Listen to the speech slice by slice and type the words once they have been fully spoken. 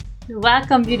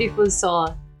Welcome, beautiful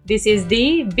soul. This is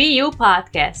the BU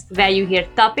podcast, where you hear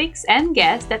topics and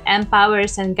guests that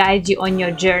empowers and guides you on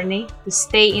your journey to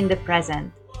stay in the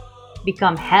present,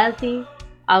 become healthy,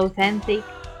 authentic,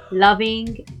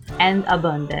 loving, and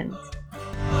abundant.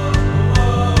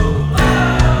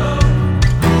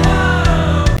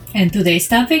 And today's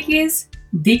topic is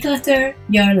Declutter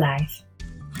Your Life.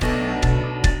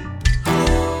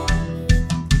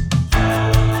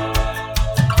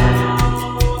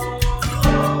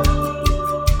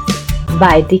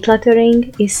 By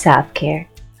decluttering is self-care.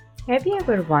 Have you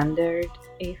ever wondered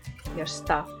if your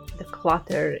stuff, the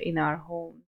clutter in our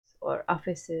homes or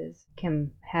offices,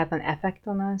 can have an effect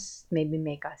on us, maybe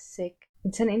make us sick?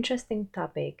 It's an interesting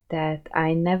topic that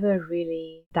I never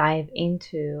really dive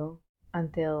into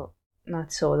until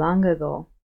not so long ago.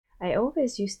 I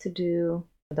always used to do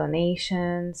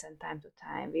donations, and time to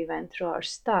time we went through our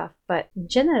stuff, but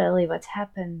generally what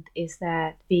happened is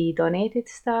that we donated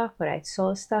stuff or I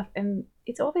sold stuff and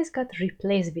it's always got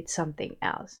replaced with something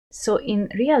else. So in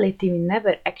reality we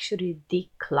never actually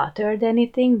decluttered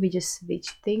anything, we just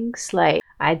switched things. Like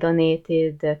I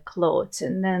donated the clothes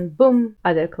and then boom,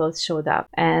 other clothes showed up.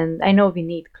 And I know we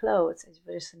need clothes, as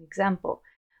just an example.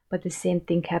 But the same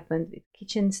thing happened with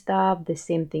kitchen stuff, the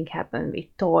same thing happened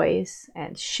with toys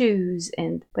and shoes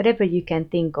and whatever you can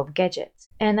think of, gadgets.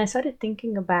 And I started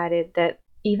thinking about it that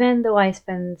even though I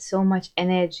spend so much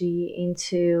energy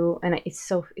into, and it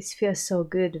feels so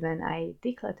good when I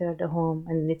declutter the home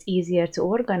and it's easier to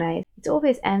organize, it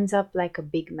always ends up like a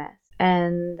big mess.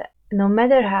 And no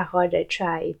matter how hard I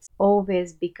try, it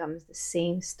always becomes the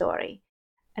same story.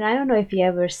 And I don't know if you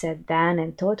ever sat down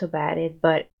and thought about it,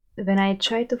 but when I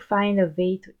try to find a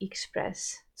way to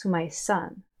express to my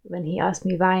son, when he asked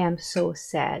me why I'm so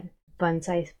sad, once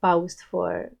I paused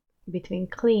for between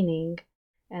cleaning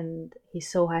and he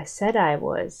saw how sad I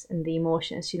was and the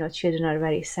emotions, children are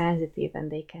very sensitive and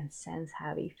they can sense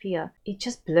how we feel. It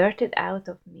just blurted out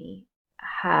of me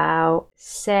how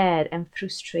sad and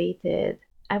frustrated.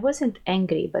 I wasn't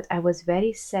angry, but I was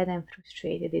very sad and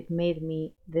frustrated. It made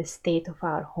me the state of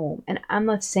our home. And I'm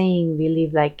not saying we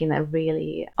live like in a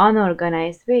really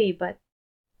unorganized way, but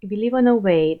we live in a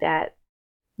way that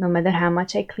no matter how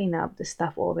much I clean up, the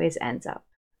stuff always ends up.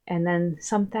 And then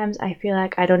sometimes I feel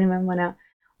like I don't even want to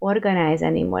organize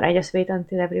anymore. I just wait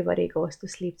until everybody goes to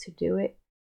sleep to do it.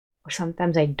 Or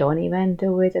sometimes I don't even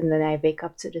do it and then I wake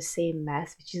up to the same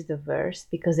mess, which is the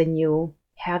worst, because then you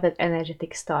have that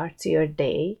energetic start to your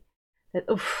day that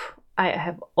I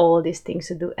have all these things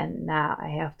to do and now I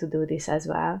have to do this as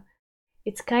well.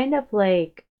 It's kind of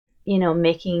like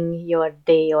making your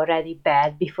day already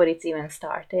bad before it's even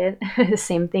started. The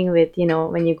same thing with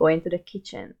when you go into the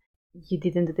kitchen, you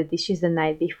didn't do the dishes the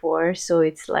night before, so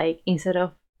it's like instead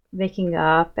of waking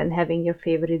up and having your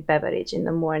favorite beverage in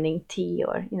the morning, tea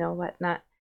or whatnot,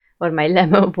 or my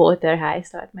lemon water, how I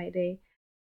start my day,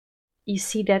 you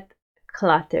see that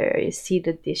clutter, you see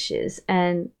the dishes,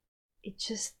 and it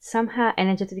just somehow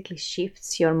energetically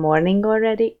shifts your morning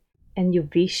already, and you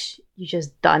wish you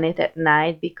just done it at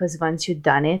night, because once you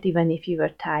done it, even if you were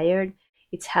tired,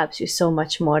 it helps you so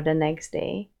much more the next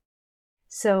day.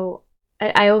 So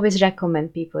I always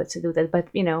recommend people to do that, but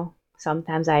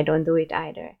sometimes I don't do it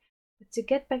either. But to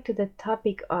get back to the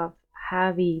topic of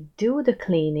how we do the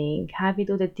cleaning, how we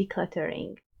do the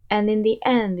decluttering, and in the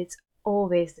end it's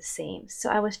always the same. So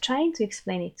I was trying to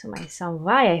explain it to my son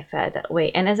why I felt that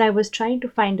way, and as I was trying to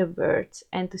find the words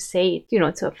and to say it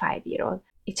to a 5-year-old,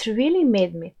 it really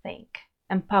made me think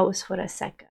and pause for a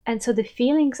second. And so the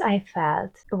feelings I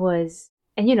felt was,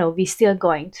 and we're still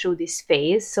going through this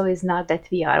phase, so it's not that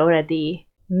we are already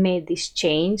made this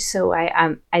change. So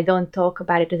I don't talk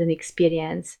about it as an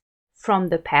experience from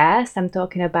the past. I'm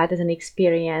talking about as an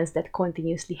experience that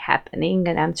continuously happening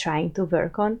and I'm trying to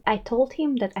work on. I told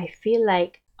him that I feel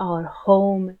like our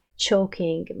home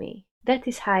choking me. That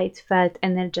is how it felt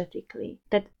energetically,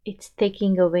 that it's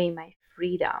taking away my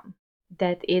freedom,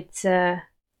 that it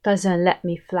doesn't let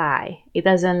me fly, it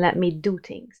doesn't let me do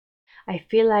things. I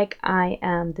feel like I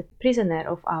am the prisoner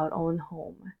of our own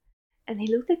home. And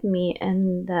he looked at me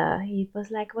and he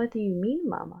was like, "What do you mean,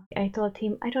 Mama?" I told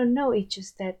him, "I don't know. It's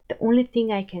just that the only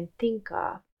thing I can think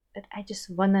of, that I just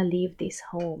want to leave this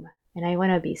home and I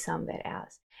want to be somewhere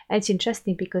else." And it's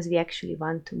interesting because we actually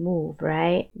want to move,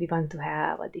 right? We want to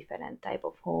have a different type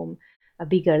of home, a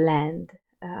bigger land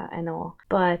and all.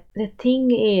 But the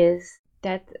thing is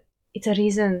that it's a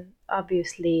reason,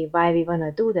 obviously, why we want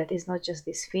to do that. It's not just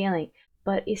this feeling,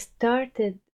 but it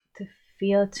started to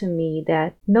feel to me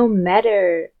that no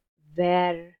matter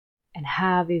where and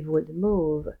how we would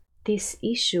move, this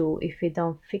issue, if we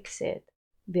don't fix it,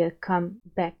 will come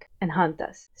back and hunt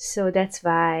us. So that's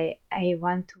why I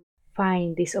want to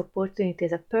find this opportunity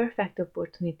as a perfect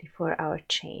opportunity for our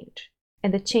change.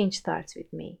 And the change starts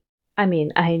with me. I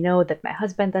mean, I know that my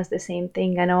husband does the same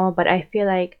thing and all, but I feel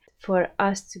like for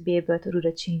us to be able to do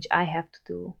the change, I have to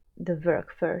do the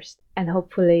work first. And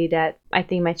hopefully that I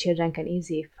think my children can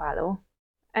easily follow.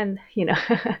 And,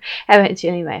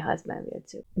 eventually my husband will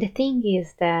too. The thing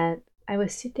is that I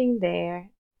was sitting there,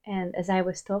 and as I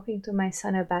was talking to my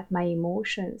son about my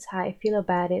emotions, how I feel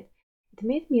about it, it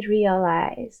made me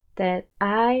realize that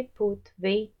I put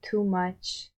way too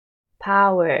much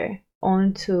power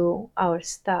onto our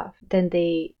stuff than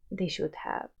they should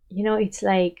have. It's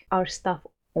like our stuff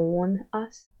own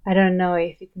us. I don't know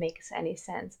if it makes any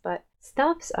sense, but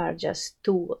stuffs are just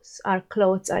tools. Our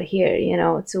clothes are here,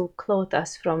 to clothe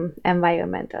us from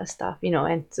environmental stuff,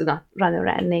 and to not run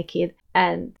around naked.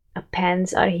 And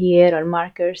pens are here, or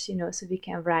markers, so we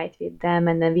can write with them.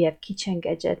 And then we have kitchen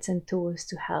gadgets and tools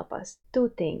to help us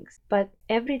do things. But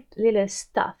every little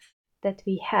stuff that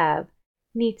we have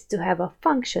needs to have a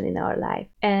function in our life.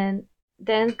 And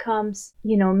then comes,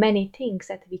 many things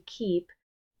that we keep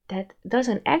that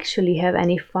doesn't actually have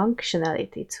any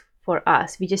functionality for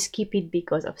us. We just keep it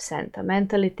because of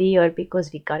sentimentality, or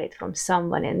because we got it from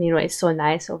someone and it's so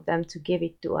nice of them to give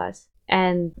it to us.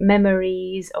 And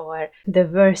memories, or the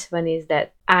worst one is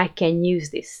that I can use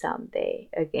this someday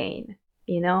again.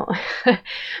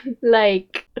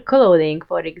 Like clothing,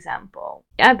 for example.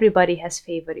 Everybody has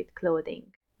favorite clothing,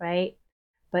 right?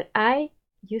 But I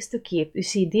used to keep, you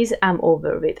see, these I'm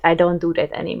over with. I don't do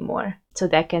that anymore. So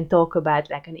that I can talk about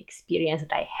like an experience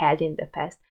that I had in the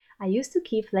past. I used to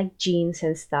keep like jeans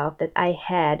and stuff that I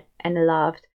had and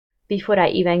loved before I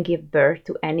even give birth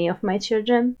to any of my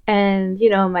children. And,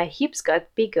 my hips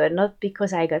got bigger, not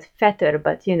because I got fatter,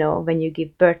 but, when you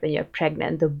give birth, when you're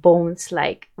pregnant, the bones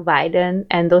like widen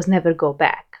and those never go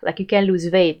back. Like you can lose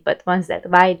weight, but once that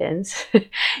widens,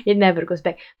 it never goes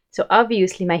back. So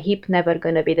obviously my hip never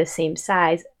gonna be the same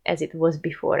size as it was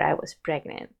before I was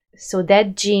pregnant. So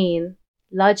that gene,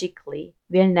 logically,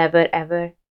 will never,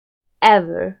 ever,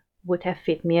 ever would have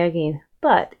fit me again.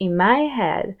 But in my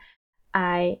head,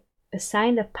 I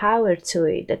assigned a power to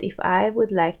it that if I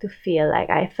would like to feel like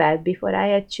I felt before I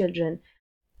had children,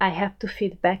 I have to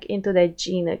fit back into that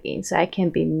gene again so I can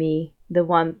be me, the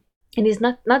one. And it's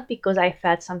not because I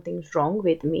felt something's wrong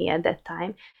with me at that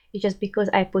time. It's just because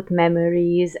I put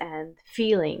memories and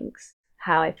feelings,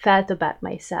 how I felt about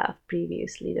myself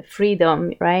previously, the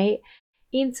freedom, right,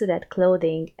 into that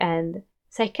clothing. And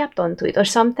so I kept on to it. Or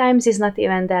sometimes it's not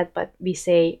even that, but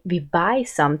we buy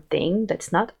something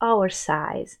that's not our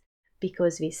size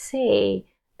because we say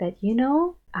that,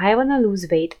 I want to lose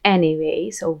weight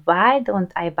anyway, so why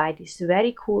don't I buy this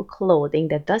very cool clothing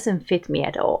that doesn't fit me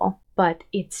at all? But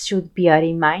it should be a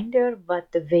reminder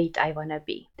what the weight I want to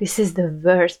be. This is the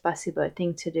worst possible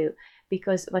thing to do,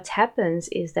 because what happens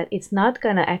is that it's not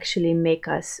going to actually make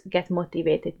us get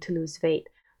motivated to lose weight.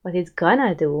 What it's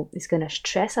gonna do is gonna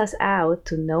stress us out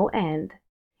to no end.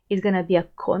 It's gonna be a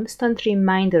constant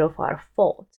reminder of our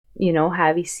fault,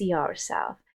 how we see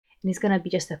ourselves. And it's gonna be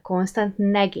just a constant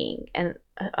nagging and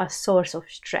a source of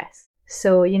stress.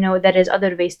 So, there is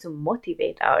other ways to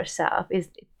motivate ourselves.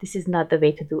 This is not the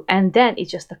way to do. And then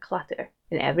it's just a clutter.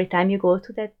 And every time you go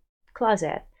to that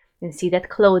closet and see that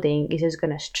clothing, it's just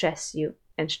gonna stress you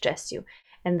and stress you.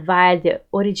 And while the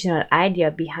original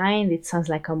idea behind it sounds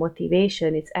like a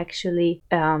motivation, it's actually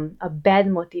a bad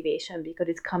motivation because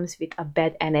it comes with a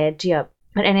bad energy, an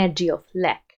energy of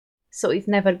lack. So it's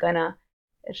never gonna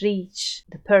reach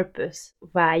the purpose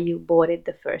why you bought it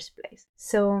the first place.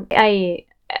 So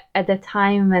at the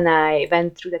time when I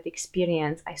went through that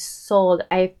experience,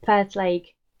 I felt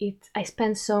like I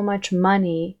spent so much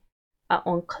money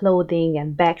on clothing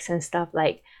and bags and stuff.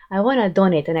 Like, I want to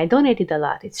donate, and I donated a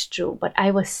lot, it's true, but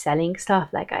I was selling stuff.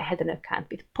 Like, I had an account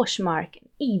with Poshmark and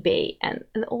eBay and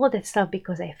all that stuff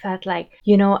because I felt like,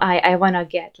 I want to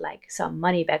get like some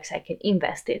money back so I can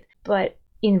invest it. But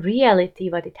in reality,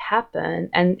 what it happened,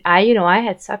 and I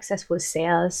had successful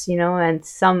sales, and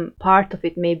some part of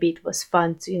it, maybe it was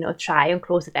fun to, try on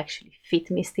clothes that actually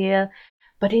fit me still.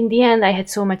 But in the end, I had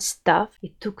so much stuff.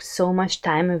 It took so much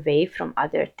time away from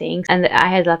other things. And I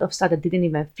had a lot of stuff that didn't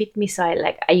even fit me. So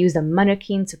I used a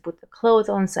mannequin to put the clothes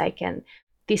on so I can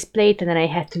display it. And then I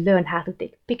had to learn how to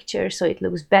take pictures so it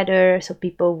looks better, so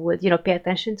people would, pay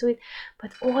attention to it.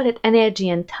 But all that energy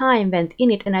and time went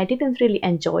in it, and I didn't really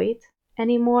enjoy it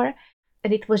anymore.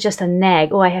 And it was just a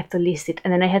nag. Oh, I have to list it.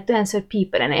 And then I had to answer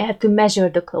people, and I had to measure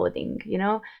the clothing,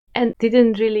 and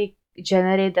didn't really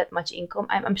generate that much income.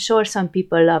 I'm sure some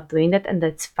people love doing that, and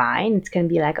that's fine. It can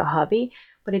be like a hobby,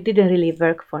 but it didn't really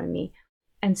work for me.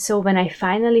 And so when I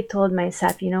finally told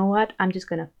myself, you know what, I'm just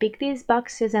gonna pick these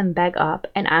boxes and bag up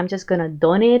and I'm just gonna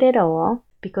donate it all,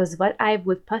 because what I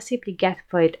would possibly get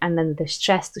for it, and then the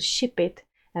stress to ship it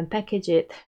and package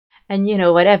it and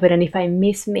whatever, and if I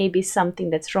miss maybe something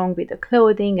that's wrong with the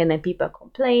clothing and then people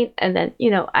complain, and then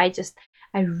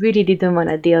I really didn't want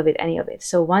to deal with any of it.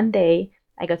 So one day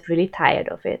I got really tired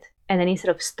of it, and then instead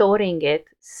of storing it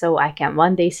so I can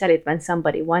one day sell it when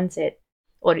somebody wants it,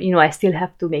 or I still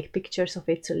have to make pictures of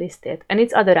it to list it, and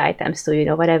it's other items too,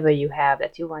 whatever you have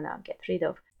that you want to get rid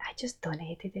of, I just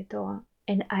donated it all.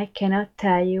 And I cannot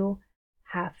tell you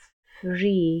how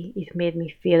free it made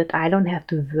me feel, that I don't have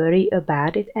to worry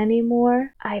about it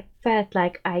anymore. I felt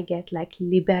like I get like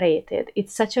liberated.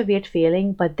 It's such a weird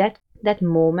feeling, but that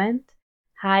moment,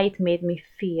 how it made me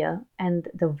feel and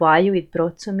the value it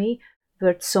brought to me,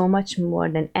 worth so much more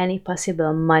than any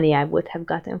possible money I would have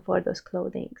gotten for those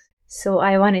clothing. So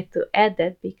I wanted to add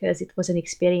that because it was an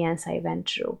experience I went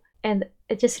through. And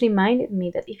it just reminded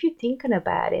me that if you're thinking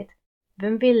about it,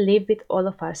 when we live with all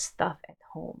of our stuff at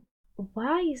home,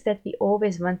 why is that we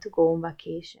always want to go on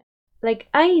vacation? Like,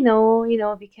 I know,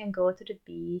 we can go to the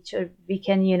beach, or we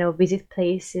can, visit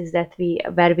places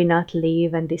where we not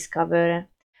live and discover.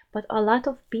 But a lot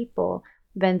of people,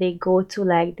 when they go to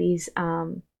like these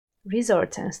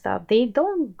resorts and stuff, they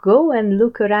don't go and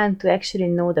look around to actually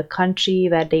know the country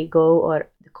where they go or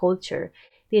the culture.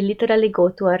 They literally go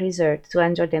to a resort to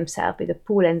enjoy themselves with a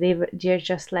pool, and they're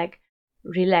just like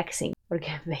relaxing or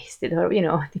get wasted,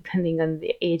 or depending on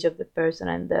the age of the person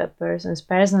and the person's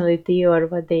personality or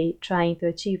what they trying to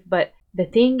achieve. But the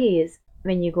thing is,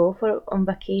 when you go for on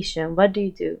vacation, what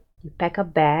do? You pack a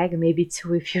bag, maybe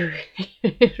two if you're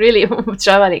really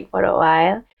traveling for a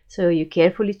while. So you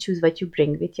carefully choose what you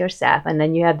bring with yourself, and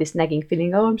then you have this nagging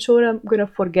feeling, oh, I'm sure I'm gonna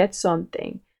forget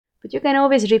something. But you can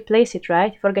always replace it,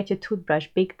 right? Forget your toothbrush,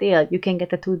 big deal. You can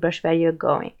get a toothbrush where you're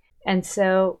going. And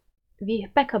so we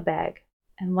pack a bag,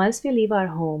 and once we leave our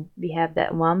home, we have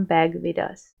that one bag with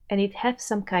us, and it has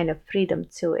some kind of freedom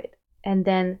to it. And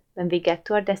then when we get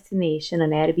to our destination,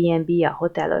 an Airbnb, a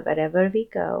hotel, or wherever we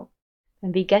go,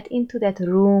 when we get into that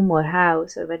room or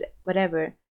house or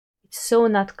whatever, it's so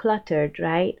not cluttered,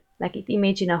 right? Like,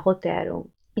 imagine a hotel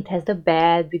room. It has the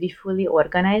bed, beautifully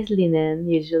organized linen,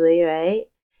 usually, right?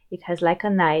 It has like a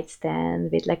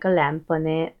nightstand with like a lamp on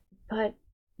it. But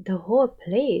the whole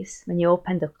place, when you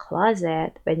open the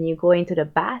closet, when you go into the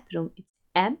bathroom, it's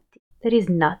empty. There is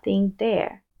nothing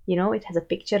there. It has a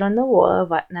picture on the wall or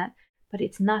whatnot, but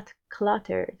it's not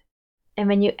cluttered. And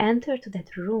when you enter to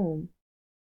that room,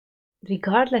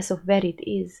 regardless of where it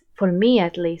is, for me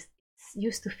at least, it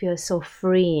used to feel so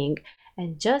freeing.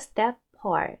 And just that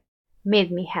part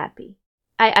made me happy.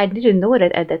 I didn't know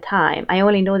that at the time. I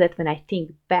only know that when I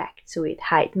think back to it,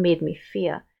 how it made me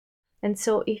feel. And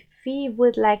so if we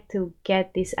would like to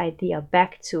get this idea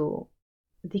back to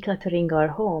decluttering our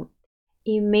home,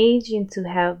 imagine to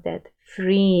have that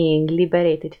freeing,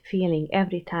 liberated feeling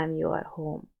every time you are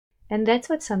home. And that's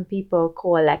what some people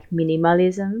call like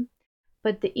minimalism.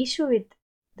 But the issue with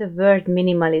the word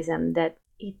minimalism, that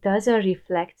it doesn't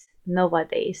reflect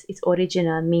nowadays its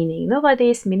original meaning.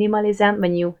 Nowadays, minimalism,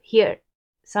 when you hear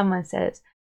someone says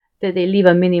that they live a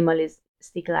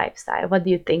minimalistic lifestyle, what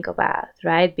do you think about,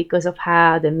 right? Because of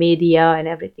how the media and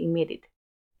everything made it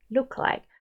look like.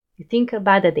 You think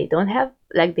about that they don't have,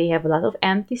 like, they have a lot of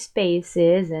empty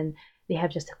spaces and they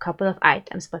have just a couple of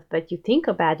items, but you think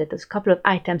about it, those couple of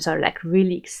items are like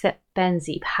really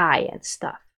expensive, high-end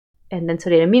stuff. And then so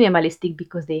they're minimalistic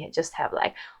because they just have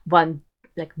like one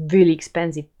like really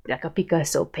expensive, like a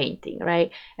Picasso painting,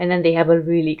 right? And then they have a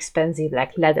really expensive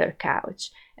like leather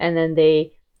couch, and then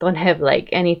they don't have like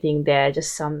anything there,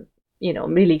 just some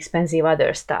really expensive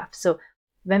other stuff. So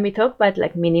when we talk about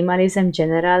like minimalism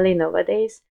generally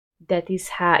nowadays, that is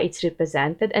how it's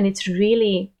represented, and it's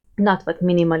really not what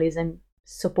minimalism is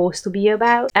supposed to be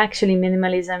about. Actually,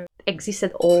 minimalism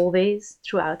existed always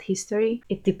throughout history.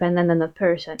 It depended on the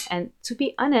person, and to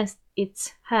be honest,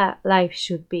 it's how life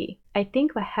should be. I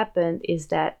think what happened is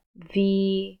that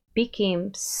we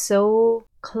became so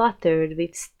cluttered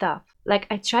with stuff. Like,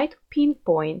 I try to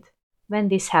pinpoint when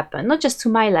this happened, not just to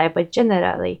my life, but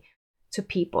generally to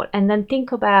people. And then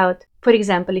think about, for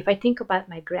example, if I think about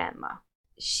my grandma,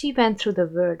 she went through the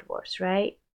World Wars,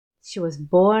 right? She was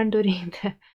born during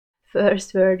the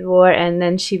First World War, and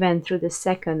then she went through the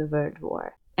Second World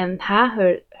War. And how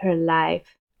her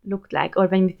life looked like, or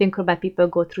when we think about people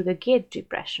go through the Great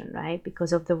Depression, right,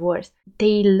 because of the wars,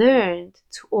 they learned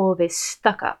to always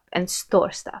stock up and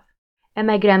store stuff. And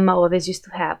my grandma always used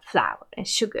to have flour and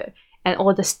sugar and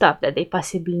all the stuff that they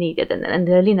possibly needed, and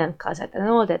the linen closet and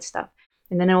all that stuff.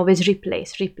 and then always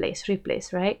replace,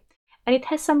 right? And it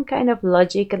has some kind of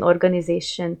logic and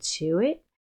organization to it.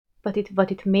 But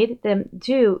what it made them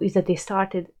do is that they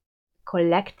started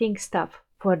collecting stuff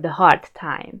for the hard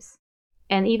times.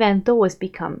 And even those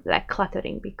become like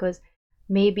cluttering, because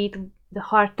maybe the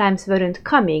hard times weren't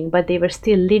coming, but they were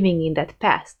still living in that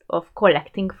past of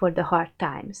collecting for the hard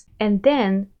times. And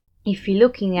then, if you're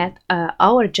looking at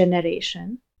our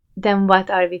generation, then what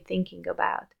are we thinking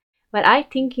about? Well, I'm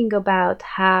thinking about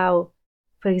how,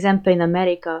 for example, in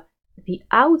America, we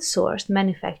outsourced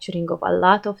manufacturing of a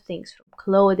lot of things, from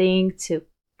clothing to,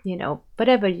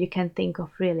 whatever you can think of,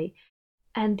 really.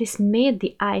 And this made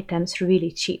the items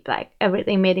really cheap, like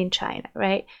everything made in China,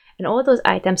 right? And all those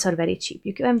items are very cheap.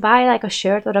 You can buy like a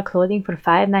shirt or a clothing for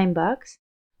 $5-9.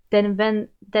 Then when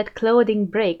that clothing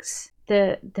breaks,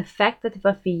 the fact that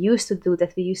what we used to do,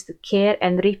 that we used to care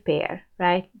and repair,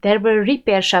 right? There were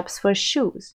repair shops for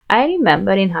shoes. I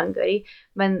remember in Hungary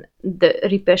when the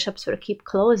repair shops were keep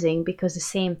closing because the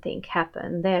same thing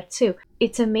happened there too.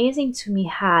 It's amazing to me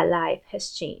how life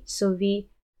has changed. So we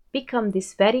become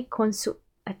this very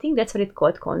I think that's what it's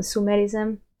called,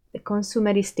 consumerism, the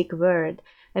consumeristic word.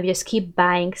 We just keep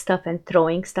buying stuff and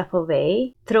throwing stuff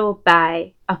away. Throw,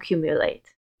 buy, accumulate,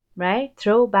 right?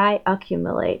 Throw, buy,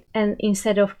 accumulate. And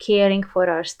instead of caring for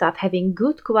our stuff, having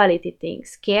good quality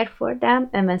things, care for them,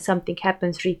 and when something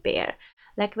happens, repair.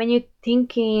 Like when you're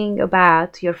thinking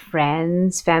about your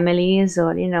friends, families,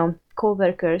 or,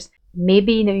 co-workers,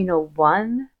 maybe,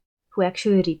 one who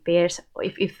actually repairs.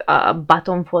 If a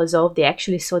button falls off, they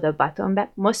actually sew the button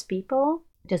back. Most people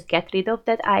just get rid of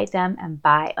that item and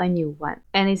buy a new one.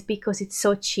 And it's because it's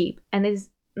so cheap. And it's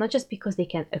not just because they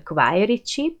can acquire it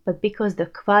cheap, but because the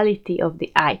quality of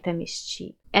the item is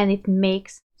cheap. And it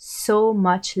makes so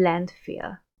much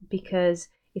landfill, because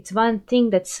it's one thing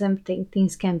that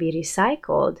things can be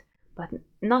recycled, but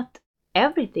not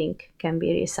everything can be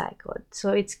recycled.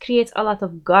 So it creates a lot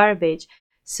of garbage.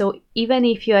 So even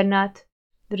if you are not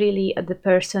really the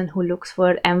person who looks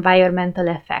for environmental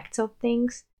effects of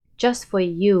things, just for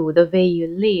you, the way you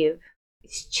live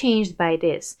is changed by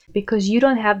this, because you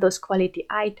don't have those quality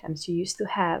items you used to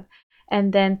have.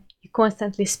 And then you're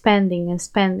constantly spending and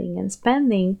spending and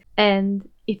spending. And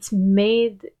it's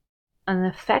made an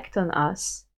effect on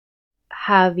us,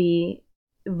 how we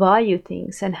value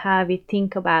things and how we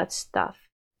think about stuff.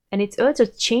 And it's also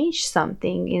changed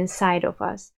something inside of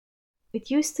us. It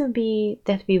used to be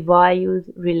that we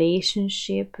valued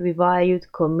relationship, we valued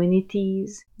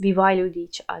communities, we valued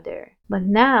each other. But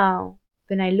now,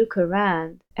 when I look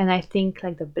around and I think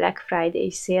like the Black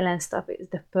Friday sale and stuff is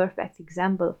the perfect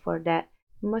example for that.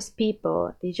 Most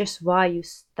people, they just value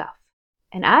stuff.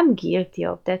 And I'm guilty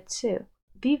of that too.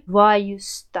 We value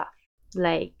stuff.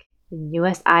 Like the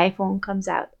newest iPhone comes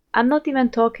out. I'm not even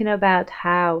talking about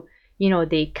how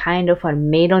they kind of are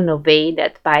made on a way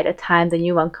that by the time the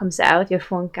new one comes out, your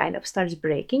phone kind of starts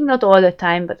breaking. Not all the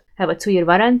time, but have a 2-year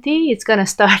warranty. It's going to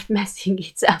start messing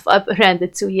itself up around the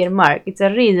 2-year mark. It's a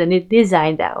reason it's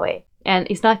designed that way. And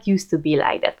it's not used to be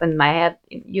like that. When I had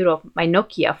in Europe my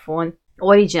Nokia phone,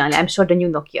 originally, I'm sure the new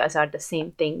Nokias are the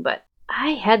same thing, but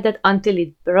I had that until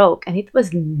it broke, and it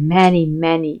was many,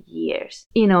 many years.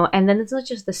 And then it's not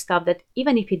just the stuff that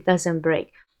even if it doesn't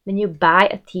break, when you buy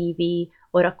a TV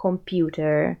or a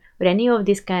computer or any of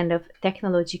these kind of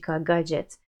technological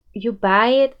gadgets, you buy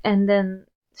it and then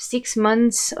 6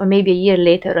 months or maybe a year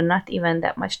later, or not even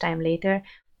that much time later,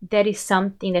 there is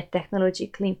something that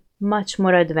technologically much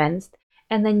more advanced,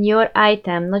 and then your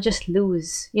item not just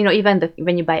lose, even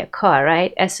when you buy a car,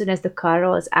 right? As soon as the car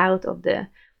rolls out of the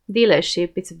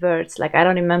dealership, it's worth, like, I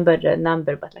don't remember the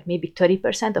number, but like maybe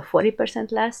 30% or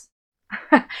 40% less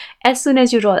as soon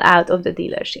as you roll out of the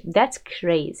dealership. That's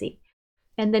crazy.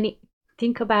 And then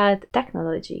think about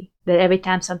technology, that every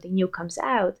time something new comes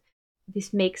out,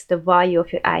 this makes the value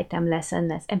of your item less and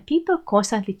less. And people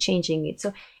constantly changing it.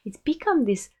 So it's become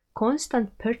this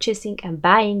constant purchasing and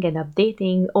buying and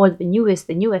updating all the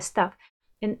newest stuff.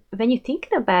 And when you're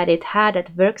thinking about it, how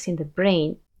that works in the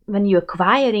brain, when you're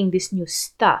acquiring this new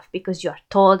stuff because you are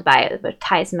told by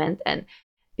advertisement, and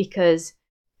because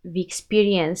we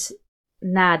experience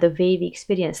now, the way we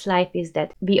experience life is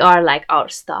that we are like our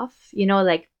stuff,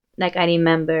 like I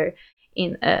remember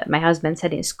in my husband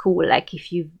said in school, like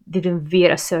if you didn't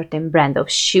wear a certain brand of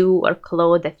shoe or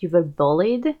clothes, that you were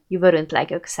bullied, you weren't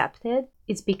like accepted.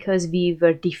 It's because we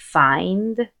were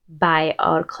defined by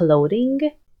our clothing.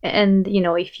 And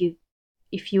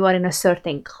if you are in a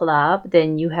certain club,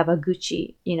 then you have a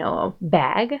Gucci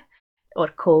bag. or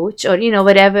coach, or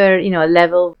whatever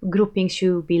level groupings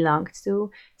you belong to.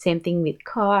 Same thing with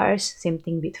cars, same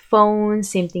thing with phones,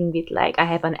 same thing with, like, I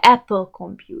have an Apple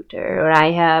computer, or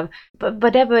I have, but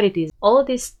whatever it is, all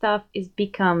this stuff is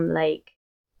become like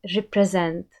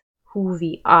represent who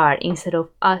we are instead of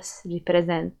us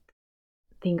representing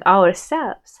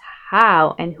ourselves,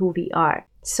 how and who we are.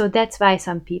 So that's why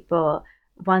some people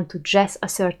want to dress a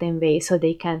certain way so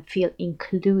they can feel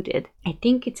included. I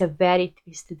think it's a very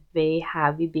twisted way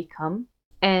how we become.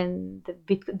 And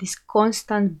with this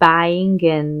constant buying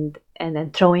and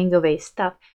then throwing away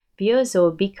stuff, we also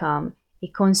become a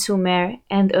consumer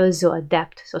and also a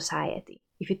debt society.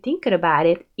 If you think about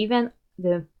it, even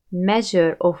the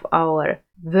measure of our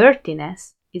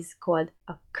worthiness is called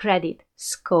a credit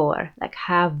score, like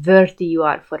how worthy you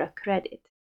are for a credit.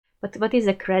 But what is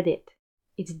a credit?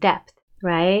 It's debt,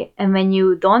 right? And when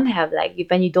you don't have, like,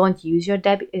 when you don't use your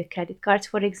credit cards,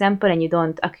 for example, and you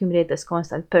don't accumulate this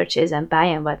constant purchase and buy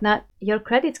and whatnot, your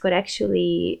credit score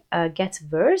actually gets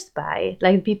worse by it.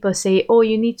 Like, people say, oh,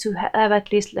 you need to have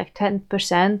at least like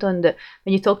 10% on the,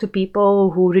 when you talk to people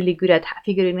who are really good at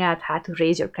figuring out how to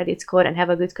raise your credit score and have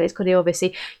a good credit score, they always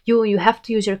say, you have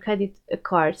to use your credit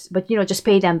cards, but just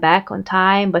pay them back on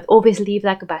time, but always leave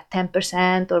like about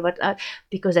 10% or whatnot,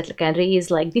 because that can raise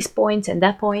like these points and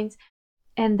that points.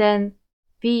 And then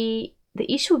the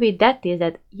issue with that is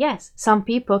that, yes, some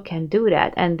people can do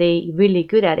that and they really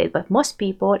good at it, but most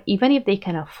people, even if they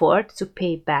can afford to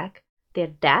pay back their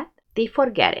debt, they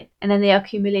forget it, and then they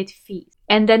accumulate fees,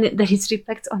 and then it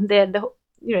reflects on their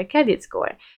credit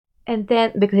score, and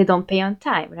then because they don't pay on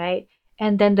time, right?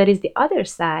 And then there is the other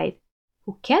side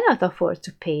who cannot afford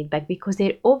to pay it back because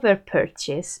they over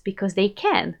purchase because they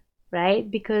can, right?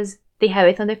 Because they have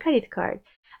it on their credit card.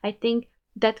 I think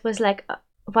that was like,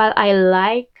 while I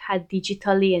like how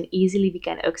digitally and easily we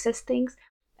can access things,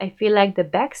 I feel like the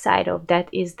backside of that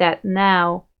is that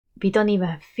now we don't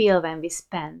even feel when we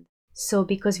spend. So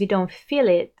because we don't feel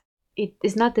it, it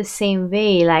is not the same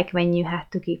way like when you have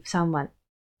to give someone,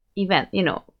 even,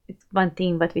 it's one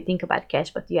thing what we think about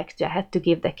cash, but you actually had to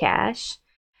give the cash.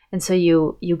 And so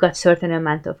you got certain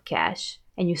amount of cash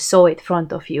and you saw it in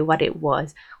front of you what it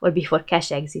was, or before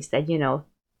cash existed,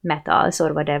 metals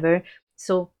or whatever.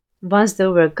 So once they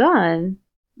were gone,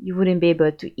 you wouldn't be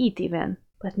able to eat even.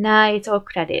 But now it's all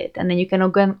credit, and then you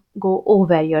can go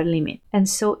over your limit. And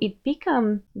so it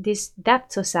become this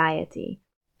debt society,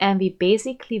 and we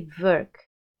basically work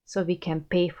so we can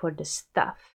pay for the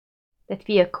stuff that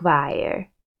we acquire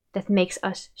that makes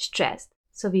us stressed.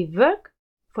 So we work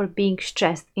for being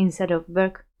stressed instead of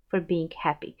work for being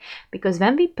happy. Because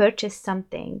when we purchase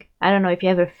something, I don't know if you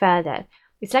ever felt that,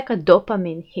 it's like a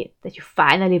dopamine hit that you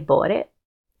finally bought it.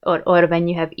 Or when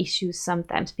you have issues,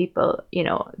 sometimes people,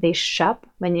 they shop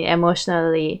when you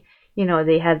emotionally,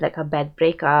 they had like a bad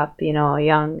breakup,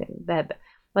 young beb.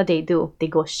 What they do, they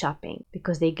go shopping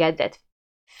because they get that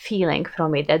feeling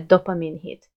from it, that dopamine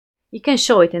hit. You can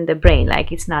show it in the brain,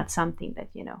 like it's not something that,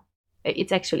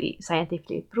 it's actually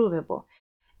scientifically provable.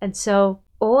 And so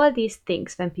all these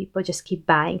things, when people just keep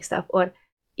buying stuff, or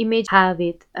image have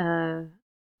it,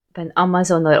 when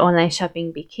Amazon or online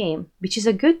shopping became, which is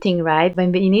a good thing, right?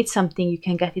 When you need something, you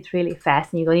can get it really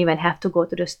fast and you don't even have to go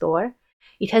to the store.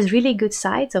 It has really good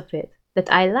sides of it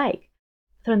that I like.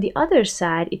 But on the other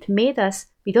side, it made us,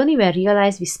 we don't even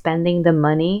realize we're spending the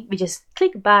money. We just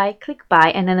click buy,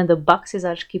 and then the boxes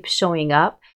keep showing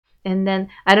up. And then,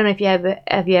 I don't know if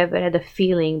have you ever had a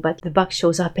feeling, but the box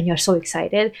shows up and you're so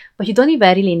excited, but you don't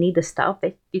even really need the stuff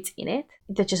that it's in it.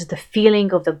 It's just the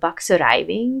feeling of the box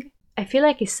arriving. I feel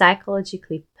like it's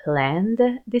psychologically planned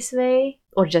this way,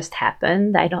 or just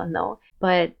happened, I don't know.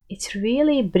 But it's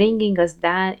really bringing us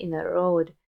down in a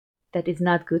road that is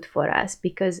not good for us,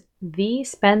 because we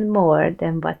spend more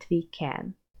than what we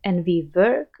can. And we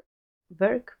work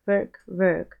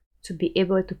to be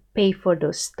able to pay for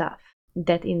those stuff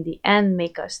that in the end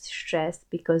make us stressed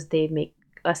because they make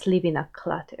us live in a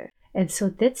clutter. And so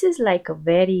this is like a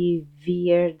very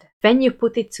weird, when you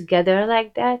put it together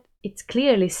like that, it's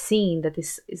clearly seen that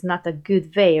this is not a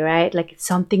good way, right? Like it's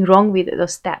something wrong with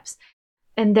those steps.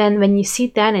 And then when you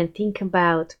sit down and think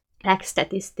about like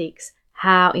statistics,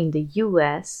 how in the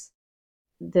US,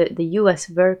 the US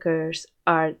workers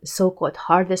are so-called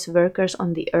hardest workers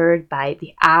on the earth by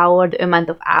the amount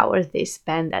of hours they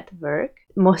spend at work.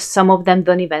 Some of them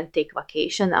don't even take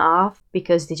vacation off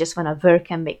because they just want to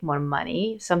work and make more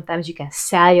money. Sometimes you can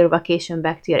sell your vacation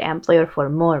back to your employer for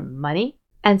more money.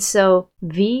 And so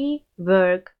we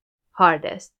work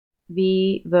hardest,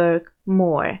 we work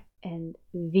more, and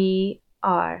we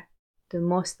are the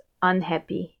most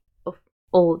unhappy of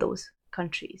all those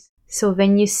countries. So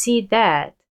when you see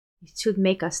that, it should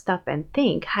make us stop and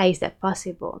think, how is that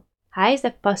possible? How is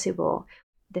that possible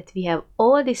that we have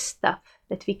all this stuff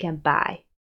that we can buy?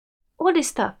 All this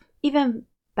stuff, even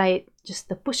by just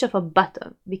the push of a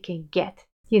button, we can get,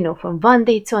 from one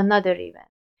day to another even.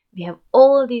 We have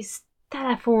all these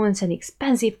telephones and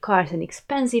expensive cars and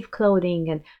expensive clothing,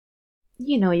 and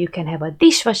you can have a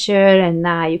dishwasher, and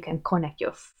now you can connect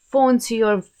your phone to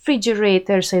your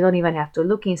refrigerator, so you don't even have to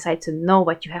look inside to know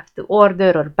what you have to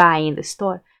order or buy in the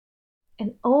store.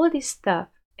 And all this stuff,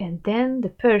 and then the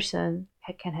person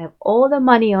can have all the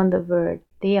money on the world,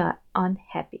 they are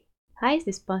unhappy. How is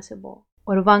this possible?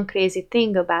 Or one crazy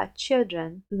thing about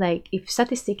children, like if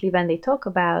statistically when they talk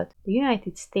about the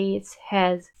United States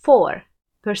has 4%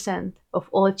 of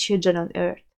all children on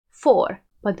earth. 4.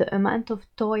 But the amount of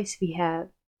toys we have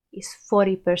is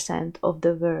 40% of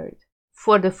the world.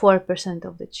 For the 4%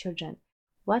 of the children.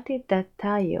 What did that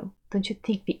tell you? Don't you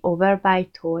think we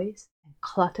overbuy toys and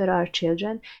clutter our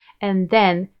children? And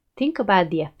then think about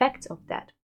the effects of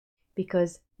that.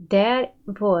 Because there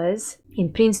was,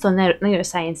 in Princeton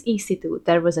Neuroscience Institute,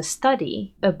 there was a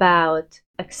study about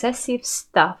excessive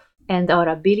stuff and our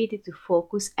ability to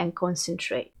focus and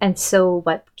concentrate. And so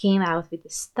what came out with the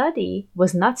study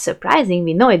was not surprising,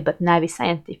 we know it, but now we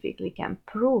scientifically can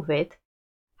prove it,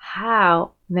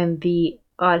 how when we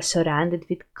are surrounded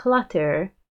with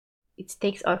clutter, it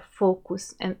takes our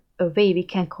focus and away, we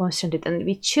can concentrate. And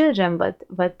with children,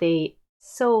 what they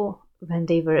saw when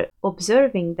they were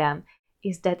observing them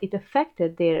is that it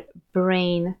affected their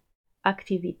brain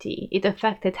activity. It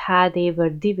affected how they were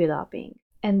developing.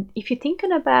 And if you're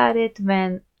thinking about it,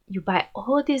 when you buy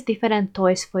all these different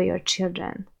toys for your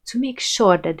children to make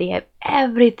sure that they have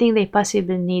everything they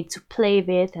possibly need to play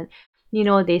with, and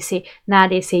they say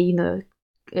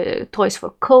toys for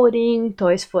coding,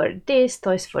 toys for this,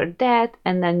 toys for that,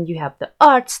 and then you have the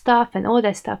art stuff and all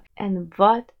that stuff. And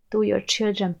what do your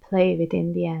children play with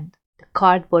in the end? The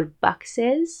cardboard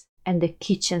boxes and the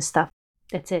kitchen stuff.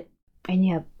 That's it. And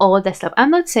you have all that stuff.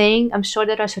 I'm sure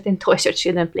there are certain toys your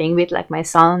children playing with, like my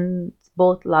son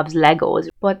both loves Legos.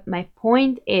 But my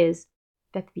point is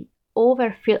that we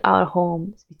overfill our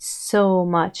homes with so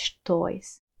much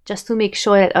toys just to make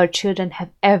sure that our children have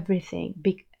everything.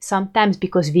 Sometimes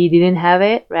because we didn't have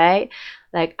it, right?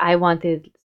 Like I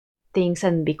wanted things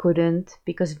and we couldn't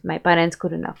because my parents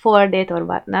couldn't afford it or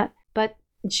whatnot. But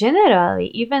generally,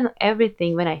 even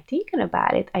everything, when I'm thinking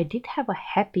about it, I did have a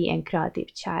happy and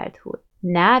creative childhood.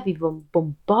 Now we will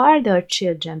bombard our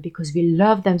children because we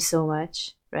love them so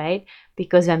much, right?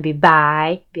 Because when we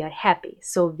buy, we are happy.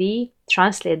 So we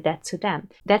translate that to them.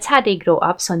 That's how they grow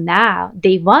up. So now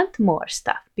they want more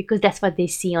stuff because that's what they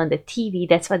see on the TV.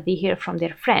 That's what they hear from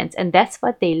their friends. And that's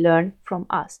what they learn from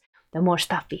us. The more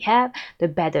stuff we have, the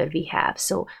better we have.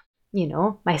 So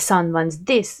my son wants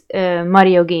this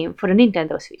Mario game for a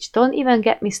Nintendo Switch. Don't even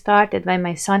get me started when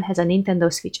my son has a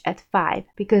Nintendo Switch at 5,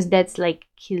 because that's like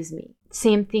kills me.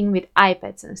 Same thing with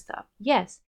iPads and stuff.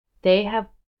 Yes, they have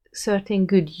certain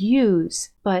good use,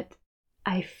 but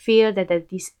I feel that at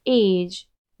this age,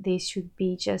 they should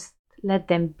be just let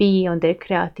them be on their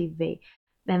creative way.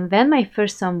 And when my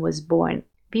first son was born,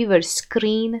 we were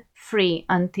screen free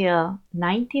until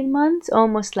 19 months,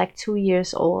 almost like 2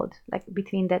 years old, like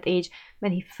between that age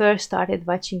when he first started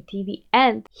watching TV.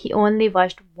 And he only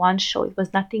watched one show. It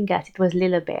was nothing else. It was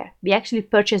Little Bear. We actually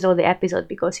purchased all the episodes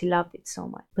because he loved it so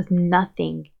much, but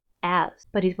nothing else.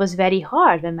 But it was very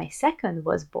hard when my second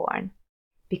was born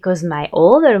because my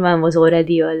older one was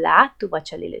already allowed to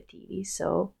watch a little TV.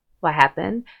 So what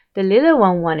happened? The little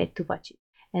one wanted to watch it.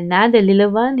 And now the little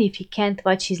one, if he can't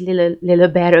watch his little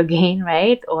bear again,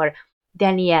 right? Or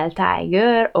Danielle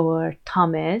Tiger or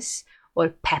Thomas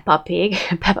or Peppa Pig.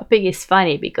 Peppa Pig is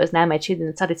funny because now my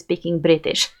children started speaking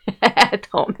British at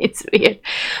home. It's weird,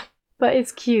 but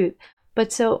it's cute.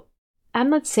 But so I'm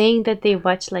not saying that they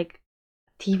watch like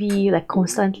TV like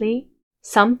constantly.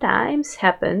 Sometimes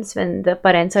happens when the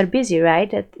parents are busy, right?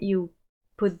 That you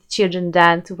put children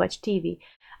down to watch TV.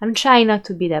 I'm trying not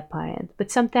to be that parent, but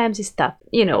sometimes it's tough,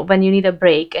 when you need a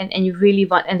break and you really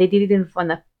want, and they didn't want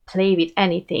to play with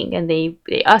anything and they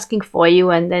asking for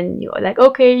you, and then you're like,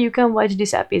 okay, you can watch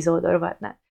this episode or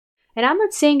whatnot. And I'm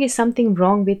not saying there's something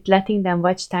wrong with letting them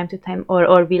watch time to time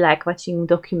or we like watching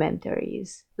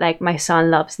documentaries. Like my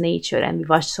son loves nature and we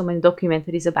watched so many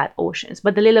documentaries about oceans,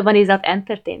 but the little one is not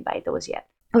entertained by those yet.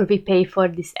 Or we pay for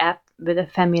this app with a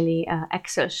family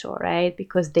Excel show, right?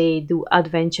 Because they do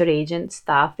adventure agent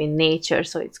stuff in nature,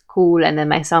 so it's cool. And then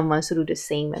my son wants to do the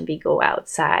same when we go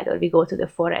outside or we go to the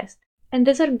forest. And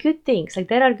those are good things. Like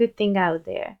there are good things out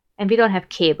there. And we don't have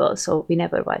cable, so we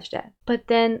never watch that. But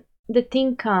then the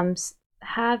thing comes,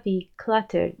 how we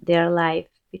clutter their life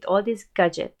with all these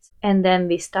gadgets, and then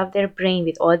we stuff their brain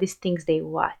with all these things they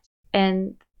watch.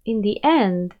 And in the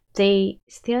end, they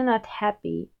still not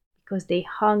happy because they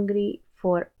hungry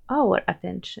for our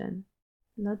attention,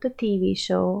 not the TV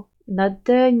show, not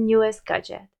the newest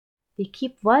gadget. They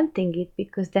keep wanting it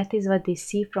because that is what they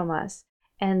see from us,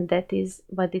 and that is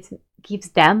what it gives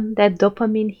them that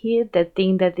dopamine hit, that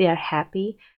thing that they are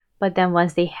happy. But then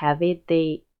once they have it,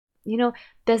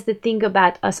 that's the thing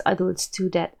about us adults too,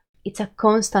 that it's a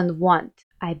constant want.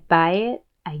 I buy it,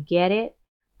 I get it,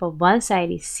 but once I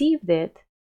received it,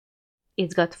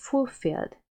 it's got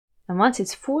fulfilled. And once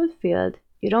it's fulfilled,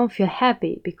 you don't feel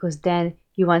happy because then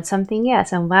you want something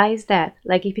else. And why is that?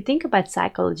 Like, if you think about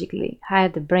psychologically how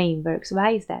the brain works,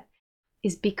 why is that?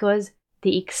 It's because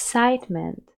the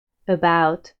excitement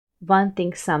about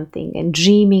wanting something and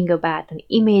dreaming about and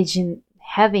imagining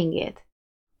having it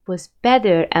was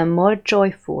better and more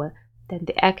joyful than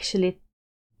the actually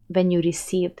when you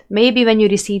received. Maybe when you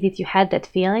received it, you had that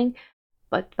feeling,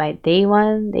 but by day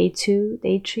 1, day 2,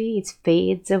 day 3, it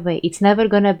fades away. It's never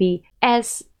gonna be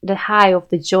as the high of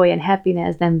the joy and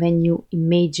happiness than when you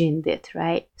imagined it,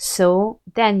 right? So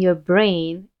then your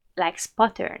brain likes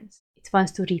patterns. It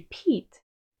wants to repeat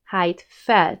how it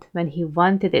felt when he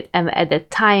wanted it and at the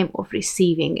time of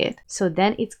receiving it. So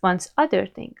then it wants other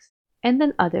things, and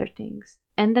then other things,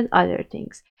 and then other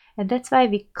things. And that's why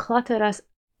we clutter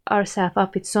ourselves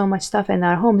up with so much stuff in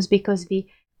our homes, because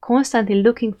we constantly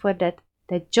looking for that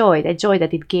joy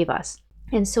that it gave us.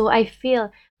 And so I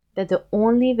feel that the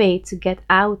only way to get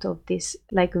out of this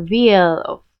like wheel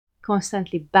of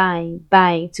constantly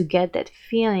buying to get that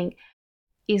feeling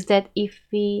is that if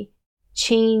we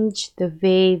change the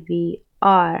way we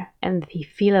are and we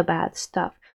feel about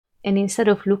stuff, and instead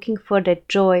of looking for that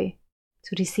joy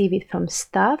to receive it from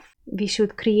stuff, we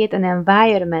should create an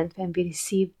environment when we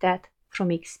receive that from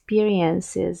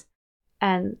experiences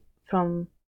and from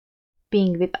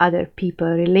being with other people,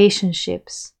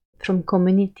 relationships, from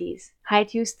communities. How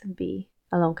it used to be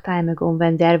a long time ago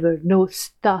when there were no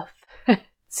stuff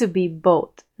to be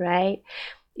bought, right?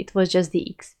 It was just the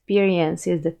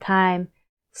experiences, the time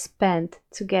spent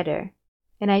together.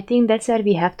 And I think that's where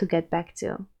we have to get back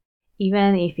to.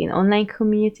 Even if in online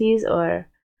communities or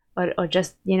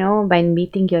just, by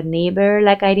meeting your neighbor.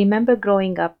 Like, I remember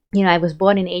growing up, I was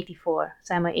born in 84,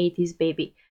 so I'm an 80s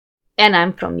baby. And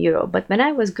I'm from Europe. But when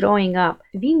I was growing up,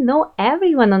 we know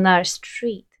everyone on our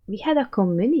street. We had a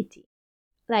community.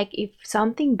 Like, if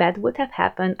something bad would have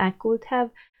happened, I could have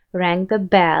rang the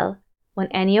bell on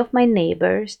any of my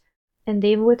neighbors, and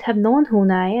they would have known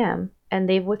who I am, and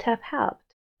they would have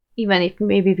helped. Even if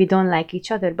maybe we don't like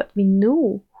each other, but we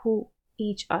knew who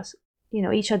each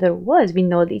other was. We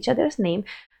know each other's name.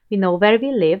 We know where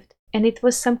we lived, and it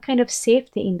was some kind of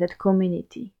safety in that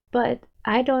community. But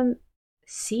I don't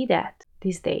see that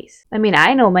these days. I mean,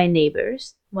 I know my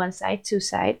neighbors, one side, two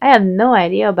side. I have no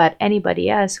idea about anybody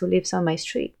else who lives on my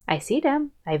street. I see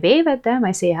them, I wave at them,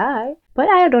 I say hi, but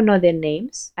I don't know their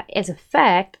names. As a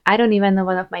fact, I don't even know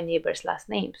one of my neighbors' last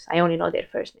names. I only know their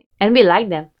first name. And we like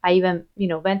them. I even,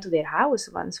 went to their house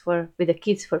once with the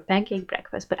kids for pancake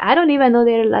breakfast, but I don't even know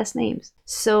their last names.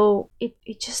 So it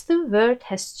just, the world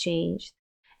has changed.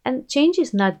 And change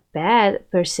is not bad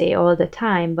per se all the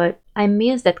time, but I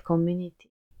miss that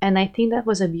community. And I think that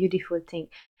was a beautiful thing.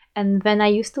 And when I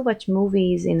used to watch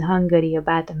movies in Hungary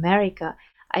about America,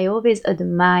 I always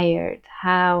admired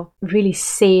how really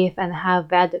safe and how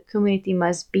well the community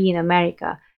must be in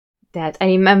America. That I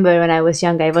remember when I was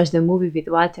young, I watched a movie with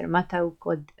Walter Matthau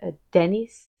called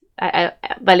Dennis.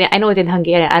 But I know it in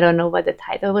Hungarian. I don't know what the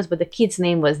title was, but the kid's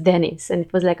name was Dennis, and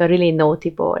it was like a really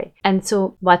naughty boy. And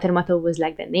so Walter Matthau was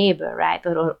like the neighbor, right,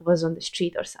 or was on the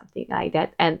street or something like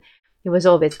that. And he was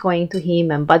always going to him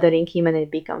and bothering him, and they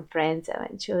become friends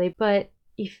eventually. But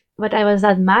what I was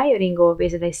admiring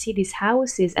always is that I see these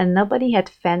houses and nobody had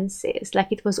fences.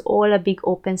 Like, it was all a big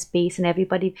open space, and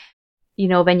everybody,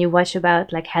 when you watch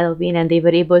about like Halloween, and they were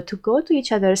able to go to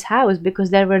each other's house because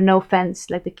there were no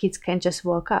fence, like the kids can just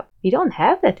walk up. We don't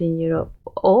have that in Europe.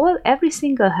 Every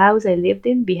single house I lived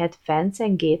in, we had fence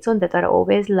and gates on that are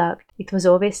always locked. It was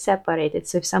always separated.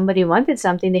 So if somebody wanted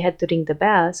something, they had to ring the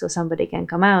bell so somebody can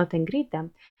come out and greet them.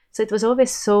 So it was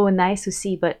always so nice to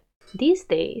see. But these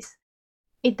days,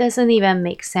 it doesn't even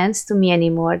make sense to me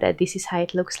anymore that this is how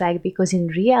it looks like, because in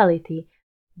reality,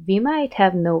 we might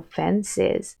have no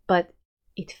fences, but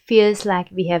it feels like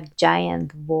we have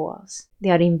giant walls. They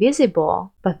are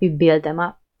invisible, but we build them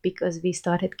up because we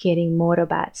started caring more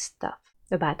about stuff,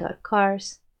 about our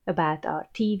cars, about our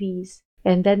TVs.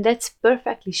 And then that's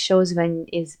perfectly shows when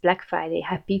it's Black Friday,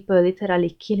 how people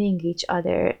literally killing each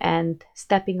other and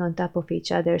stepping on top of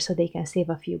each other so they can save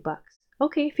a few bucks.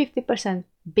 Okay, 50%,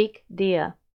 big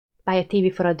deal. Buy a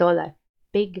TV for $1,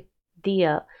 big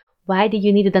deal. Why did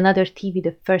you need another TV in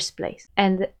the first place?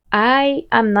 And I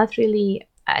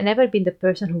never been the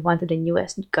person who wanted the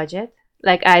newest gadget.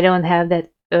 Like, I don't have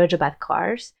that urge about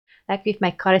cars. Like, if my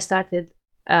car started,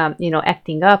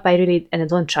 acting up, and I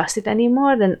don't trust it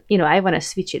anymore, then, I want to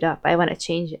switch it up. I want to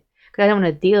change it because I don't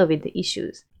want to deal with the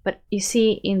issues. But you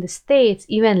see, in the States,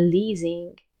 even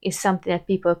leasing is something that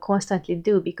people constantly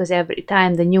do because every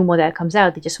time the new model comes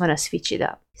out, they just want to switch it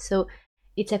up. So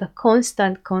it's like a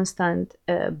constant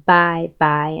buy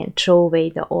and throw away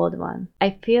the old one.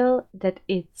 I feel that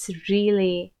it's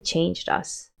really changed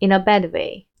us in a bad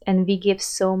way, and we give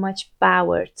so much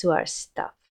power to our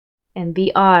stuff, and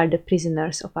we are the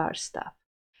prisoners of our stuff.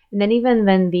 And then even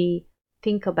when we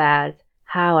think about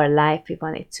how our life we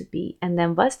want it to be, and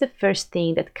then what's the first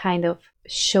thing that kind of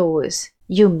shows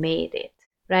you made it,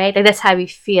 right? Like, that's how we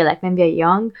feel. Like, when we are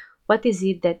young, what is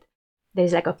it that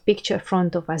there's like a picture in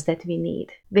front of us that we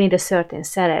need? We need a certain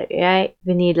salary, right?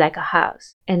 We need like a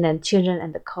house, and then children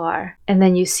and the car. And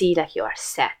then you see like you are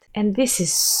set. And this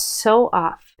is so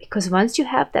off, because once you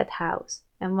have that house,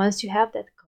 and once you have that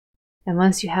car, and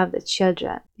once you have the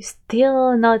children, you're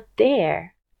still not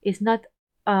there. It's not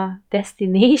a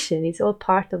destination. It's all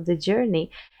part of the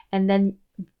journey. And then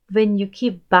when you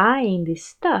keep buying this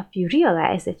stuff, you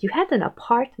realize that you had an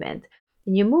apartment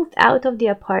and you moved out of the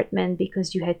apartment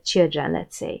because you had children,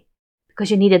 let's say, because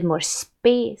you needed more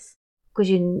space, because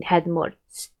you had more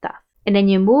stuff. And then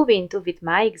you move into, with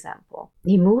my example,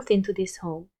 you moved into this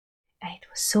home and it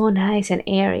was so nice and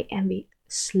airy, and we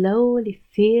slowly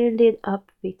filled it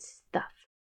up with stuff,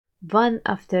 one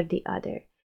after the other.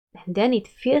 And then it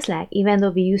feels like, even though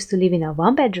we used to live in a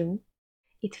 1-bedroom,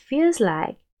 it feels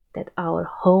like that our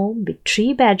home with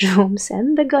 3 bedrooms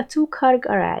and the 2-car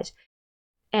garage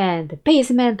and the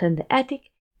basement and the attic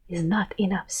is not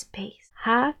enough space.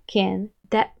 How can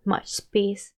that much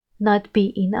space not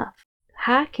be enough?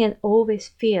 How can always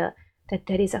feel that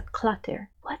there is a clutter?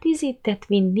 What is it that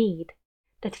we need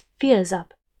that fills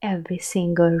up every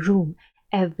single room,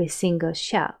 every single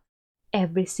shelf,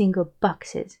 every single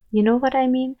boxes? You know what I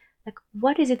mean? Like,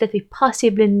 what is it that we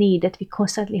possibly need that we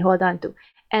constantly hold on to?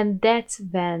 And that's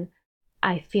when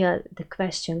I feel the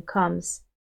question comes,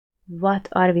 what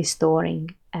are we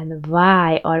storing and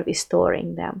why are we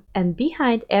storing them? And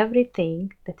behind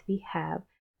everything that we have,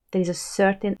 there is a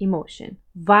certain emotion.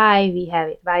 Why we have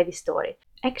it, why we store it.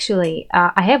 Actually,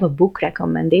 I have a book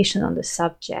recommendation on the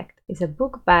subject. It's a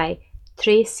book by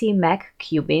Tracy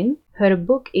McCubin. Her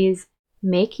book is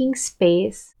Making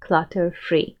Space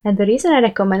Clutter-Free. And the reason I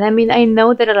recommend, I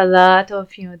know there are a lot of,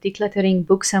 decluttering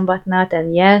books and whatnot.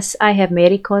 And yes, I have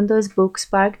Mary Kondo's book,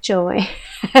 Spark Joy.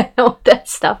 All that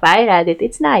stuff. I read it.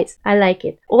 It's nice. I like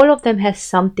it. All of them has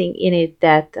something in it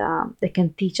that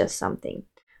can teach us something.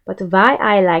 But why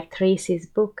I like Tracy's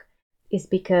book is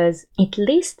because it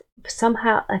lists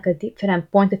somehow like a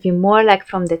different point of view, more like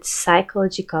from that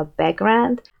psychological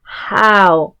background,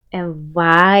 how and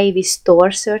why we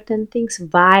store certain things,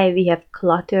 why we have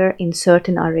clutter in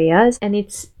certain areas. And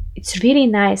it's really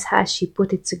nice how she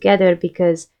put it together,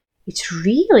 because it's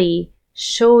really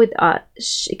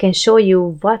it can show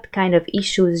you what kind of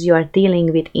issues you are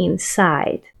dealing with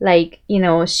inside. Like,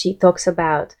 she talks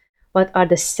about what are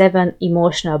the 7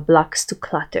 emotional blocks to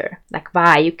clutter, like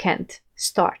why you can't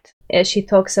start. She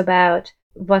talks about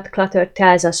what clutter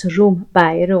tells us room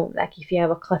by room, like if you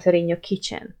have a clutter in your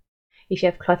kitchen, if you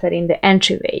have clutter in the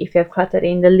entryway, if you have clutter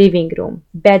in the living room,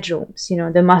 bedrooms,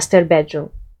 the master bedroom,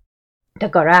 the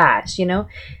garage,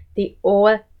 they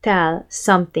all tell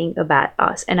something about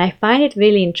us. And I find it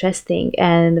really interesting.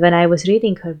 And when I was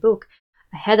reading her book,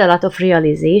 I had a lot of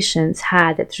realizations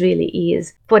how that really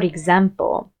is. For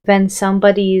example, when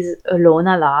somebody is alone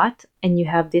a lot and you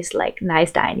have this like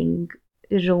nice dining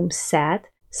room set,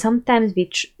 sometimes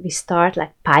we start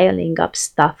like piling up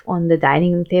stuff on the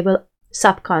dining room table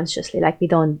subconsciously, like we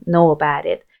don't know about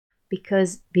it,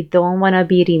 because we don't want to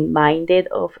be reminded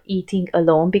of eating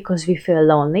alone because we feel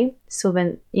lonely. So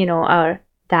when our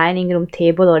dining room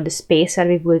table or the space where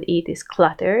we would eat is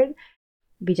cluttered,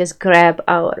 we just grab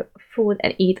our food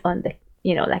and eat on the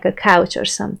like a couch or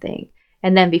something,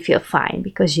 and then we feel fine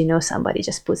because somebody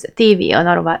just puts the TV on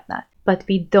or whatnot. But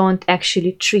we don't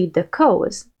actually treat the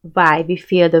cause why we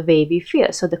feel the way we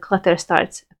feel. So the clutter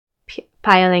starts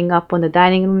piling up on the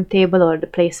dining room table or the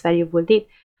place where you would eat,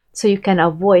 so you can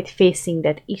avoid facing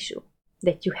that issue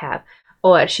that you have.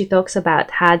 Or she talks about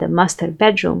how the master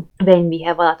bedroom, when we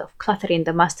have a lot of clutter in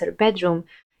the master bedroom,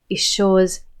 it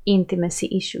shows intimacy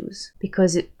issues,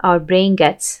 because our brain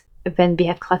gets, when we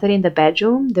have clutter in the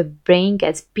bedroom, the brain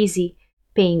gets busy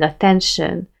paying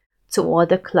attention to all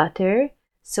the clutter.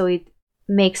 So it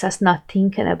makes us not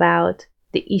thinking about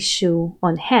the issue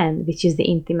on hand, which is the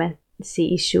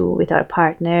intimacy issue with our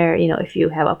partner, if you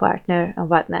have a partner or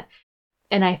whatnot.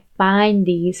 And I find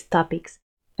these topics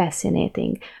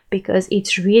fascinating because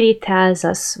it really tells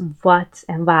us what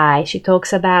and why. She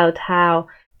talks about how,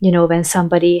 when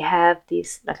somebody have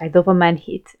this like a dopamine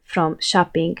hit from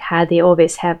shopping, how they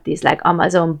always have these like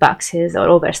Amazon boxes or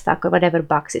Overstock or whatever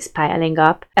boxes piling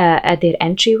up at their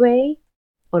entryway,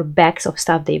 or bags of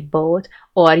stuff they bought,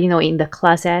 or in the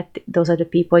closet. Those are the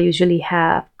people usually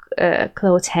have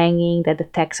clothes hanging that the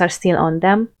tags are still on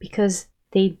them because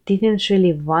they didn't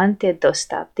really wanted those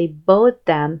stuff. They bought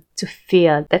them to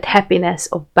feel that happiness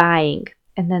of buying,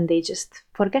 and then they just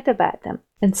forget about them.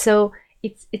 And so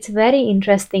it's very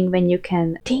interesting when you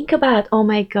can think about, oh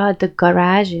my God, the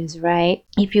garages, right?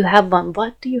 If you have one,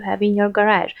 what do you have in your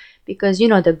garage? Because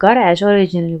the garage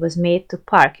originally was made to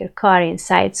park your car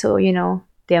inside, so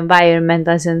the environment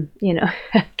doesn't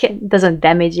doesn't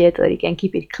damage it, or you can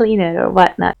keep it cleaner or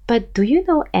whatnot. But do you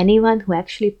know anyone who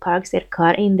actually parks their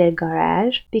car in their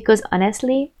garage? Because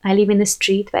honestly, I live in a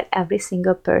street where every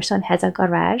single person has a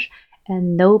garage,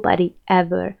 and nobody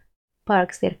ever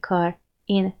parks their car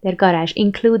in their garage,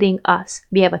 including us.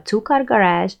 We have a 2-car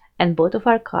garage, and both of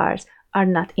our cars are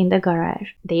not in the garage.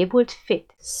 They would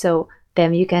fit. So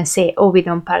then you can say, oh, we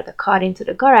don't park the car into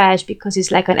the garage because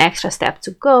it's like an extra step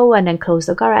to go and then close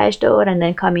the garage door and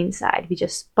then come inside. We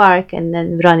just park and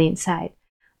then run inside.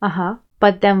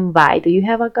 But then why do you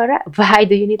have a garage? Why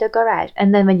do you need a garage?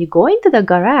 And then when you go into the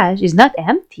garage, it's not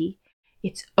empty.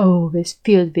 It's always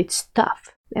filled with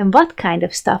stuff. And what kind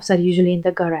of stuffs are usually in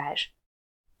the garage?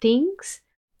 Things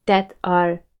that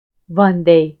are one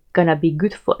day gonna be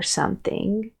good for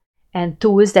something, and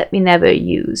tools that we never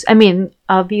use. I mean,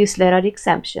 obviously there are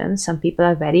exceptions. Some people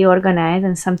are very organized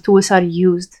and some tools are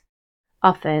used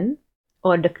often,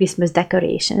 or the Christmas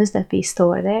decorations that we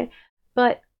store there.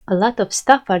 But a lot of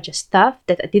stuff are just stuff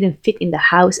that didn't fit in the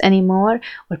house anymore,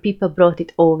 or people brought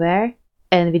it over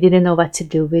and we didn't know what to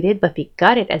do with it, but we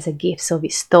got it as a gift, so we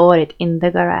store it in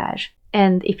the garage.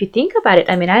 And if you think about it,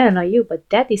 I mean, I don't know you, but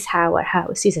that is how our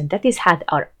house is, and that is how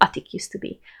our attic used to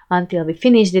be until we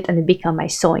finished it and it became my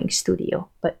sewing studio.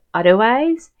 But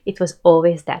otherwise, it was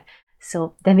always that.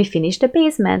 So then we finished the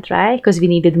basement, right? Because we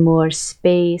needed more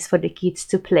space for the kids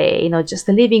to play. Just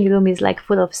the living room is like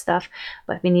full of stuff,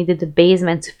 but we needed the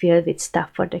basement to fill with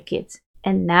stuff for the kids.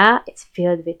 And now it's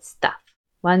filled with stuff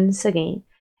once again.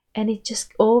 And it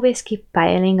just always keeps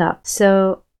piling up.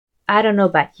 So I don't know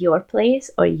about your place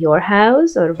or your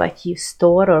house or what you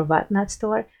store or what not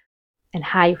store and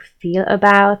how you feel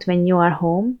about when you are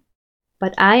home,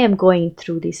 but I am going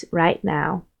through this right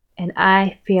now, and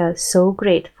I feel so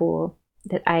grateful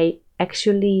that I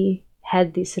actually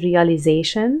had this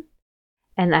realization,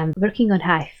 and I'm working on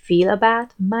how I feel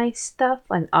about my stuff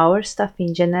and our stuff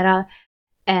in general,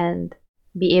 and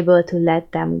be able to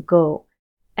let them go.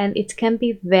 And it can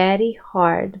be very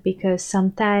hard because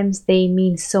sometimes they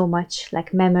mean so much,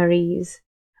 like memories,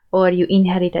 or you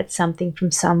inherited something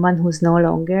from someone who's no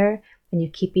longer, and you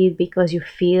keep it because you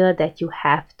feel that you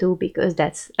have to, because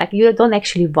that's like you don't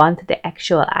actually want the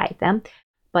actual item,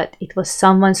 but it was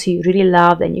someone who you really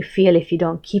loved, and you feel if you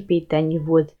don't keep it, then you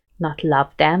would not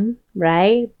love them,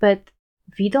 right? But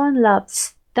we don't love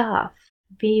stuff.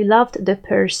 We loved the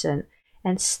person,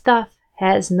 and stuff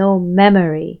has no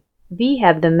memory. We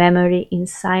have the memory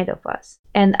inside of us.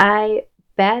 And I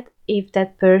bet if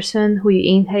that person who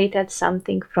you inherited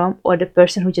something from, or the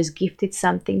person who just gifted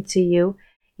something to you,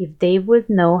 if they would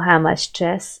know how much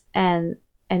stress and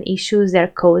issues they're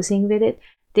causing with it,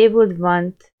 they would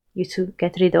want you to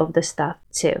get rid of the stuff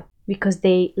too. Because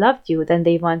they loved you, then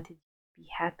they wanted you to be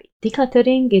happy.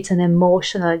 Decluttering is an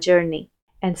emotional journey,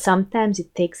 and sometimes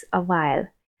it takes a while.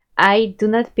 I do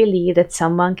not believe that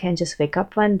someone can just wake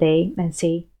up one day and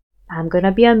say, I'm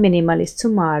gonna be a minimalist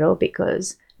tomorrow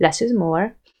because less is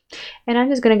more, and I'm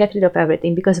just gonna get rid of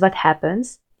everything. Because what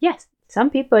happens? Yes, some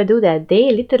people do that.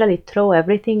 They literally throw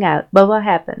everything out. But what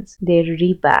happens? They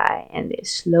rebuy and they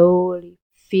slowly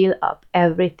fill up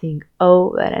everything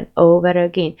over and over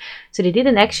again. So they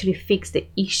didn't actually fix the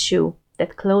issue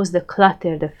that caused the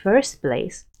clutter in the first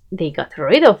place. They got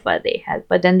rid of what they had,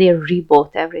 but then they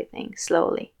rebought everything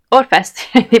slowly or fast,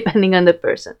 depending on the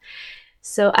person.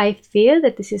 So I feel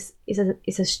that this is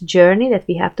a journey that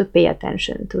we have to pay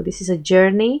attention to. This is a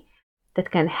journey that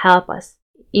can help us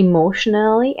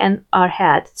emotionally and our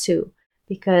health too.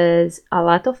 Because a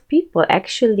lot of people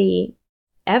actually,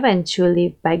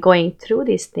 eventually, by going through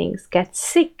these things, get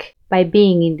sick by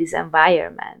being in this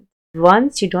environment.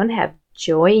 Once you don't have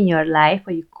joy in your life,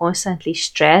 or you're constantly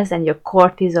stressed and your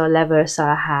cortisol levels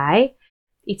are high,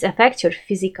 it affects your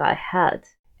physical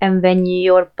health. And when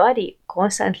your body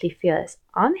constantly feels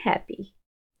unhappy,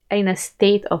 in a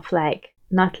state of like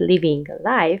not living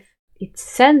life, it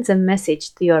sends a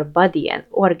message to your body and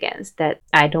organs that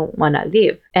I don't want to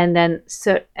live. And then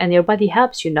and your body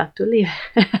helps you not to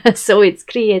live. So it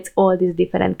creates all these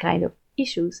different kind of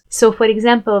issues. So for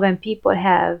example, when people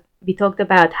we talked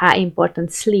about how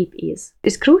important sleep is.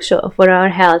 It's crucial for our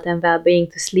health and well-being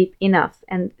to sleep enough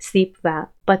and sleep well.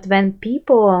 But when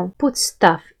people put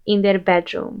stuff in their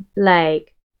bedroom,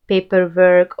 like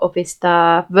paperwork, office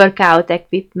stuff, workout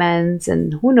equipment,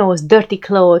 and who knows, dirty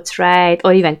clothes, right?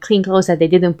 Or even clean clothes that they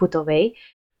didn't put away.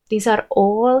 These are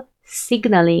all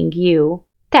signaling you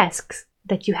tasks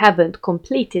that you haven't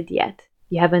completed yet.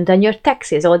 You haven't done your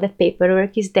taxes, all that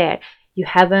paperwork is there. You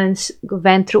haven't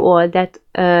went through all that,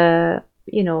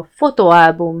 photo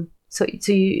album, so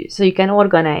you can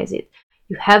organize it.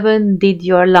 You haven't did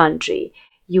your laundry.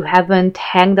 You haven't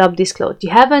hanged up this clothes. You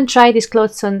haven't tried this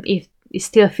clothes on if it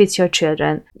still fits your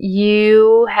children.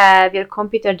 You have your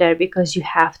computer there because you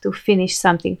have to finish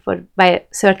something by a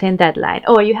certain deadline,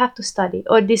 or you have to study,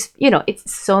 or this, it's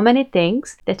so many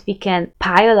things that we can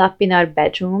pile up in our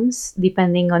bedrooms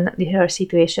depending on your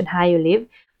situation, how you live.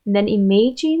 And then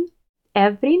imagine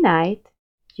every night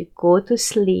you go to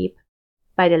sleep,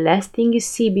 by the last thing you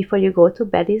see before you go to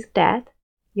bed is that,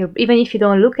 even if you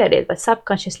don't look at it, but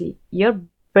subconsciously your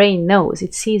brain knows,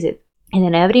 it sees it. And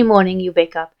then every morning you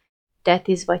wake up, that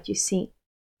is what you see.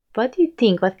 What do you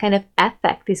think, what kind of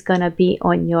effect is gonna be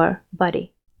on your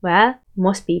body? Well,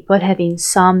 most people have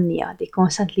insomnia. They're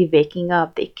constantly waking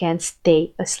up. They can't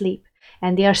stay asleep.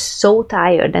 And they are so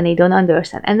tired and they don't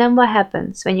understand. And then what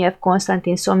happens when you have constant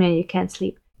insomnia and you can't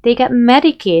sleep? They get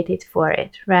medicated for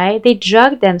it, right? They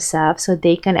drug themselves so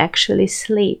they can actually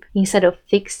sleep instead of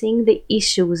fixing the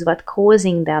issues what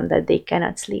causing them that they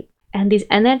cannot sleep. And these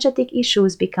energetic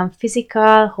issues become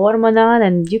physical, hormonal,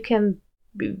 and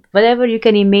whatever you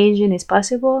can imagine is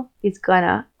possible, it's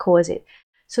gonna cause it.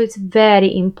 So it's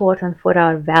very important for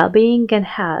our well-being and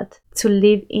health to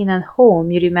live in a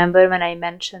home. You remember when I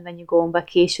mentioned when you go on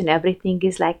vacation, everything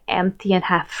is like empty and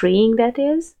how freeing that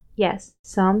is? Yes,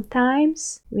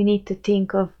 sometimes we need to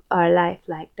think of our life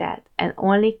like that and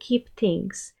only keep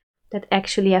things that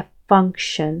actually have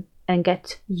function and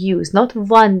get used, not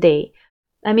one day.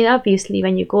 I mean, obviously,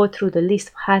 when you go through the list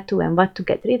of how to and what to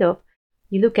get rid of,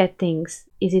 you look at things.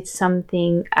 Is it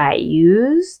something I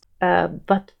used?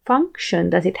 What function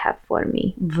does it have for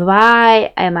me?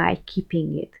 Why am I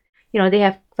keeping it? They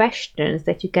have questions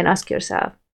that you can ask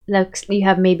yourself. Like you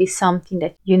have maybe something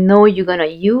that you're going to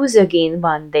use again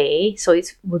one day, so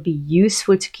it would be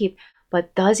useful to keep.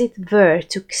 But does it worth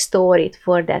to store it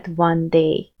for that one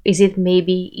day? Is it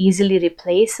maybe easily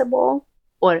replaceable?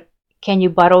 Or can you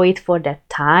borrow it for that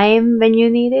time when you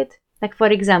need it? Like, for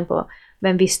example,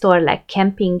 when we store like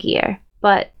camping gear,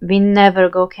 but we never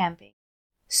go camping.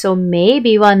 So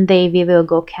maybe one day we will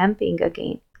go camping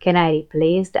again. Can I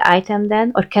replace the item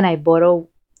then? Or can I borrow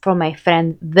from my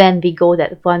friend when we go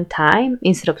that one time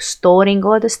instead of storing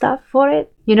all the stuff for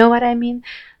it? You know what I mean?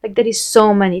 Like, there is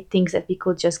so many things that we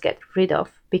could just get rid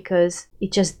of because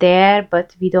it's just there,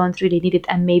 but we don't really need it.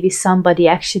 And maybe somebody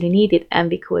actually need it and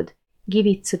we could give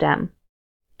it to them.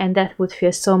 And that would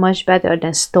feel so much better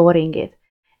than storing it.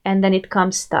 And then it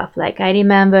comes stuff like, I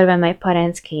remember when my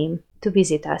parents came to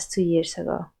visit us 2 years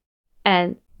ago.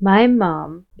 And my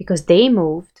mom, because they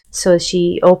moved, so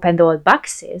she opened all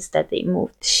boxes that they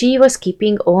moved. She was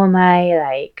keeping all my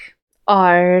like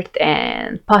art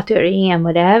and pottery and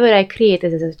whatever I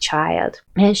created as a child.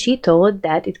 And she thought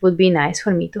that it would be nice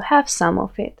for me to have some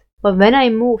of it. But when I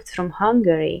moved from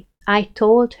Hungary, I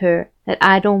told her that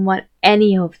I don't want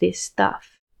any of this stuff.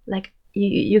 Like,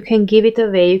 you can give it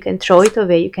away, you can throw it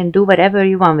away, you can do whatever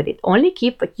you want with it. Only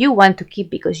keep what you want to keep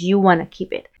because you want to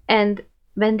keep it. And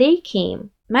when they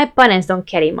came, my parents don't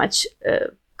carry much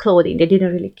clothing. They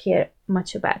didn't really care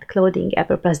much about clothing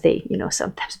ever. Plus, they,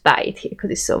 sometimes buy it here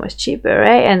because it's so much cheaper,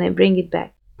 right? And they bring it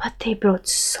back. But they brought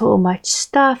so much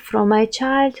stuff from my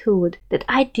childhood that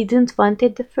I didn't want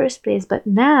in the first place. But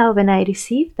now when I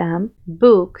receive them,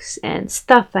 books and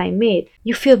stuff I made,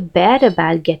 you feel bad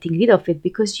about getting rid of it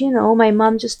because, my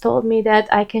mom just told me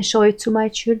that I can show it to my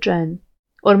children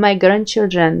or my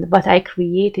grandchildren, what I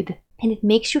created. And it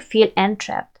makes you feel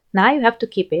entrapped. Now you have to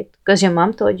keep it because your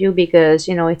mom told you, because,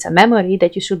 it's a memory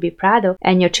that you should be proud of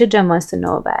and your children wants to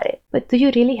know about it. But do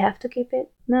you really have to keep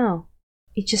it? No.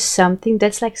 It's just something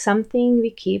that's like something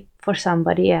we keep for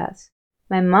somebody else.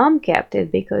 My mom kept it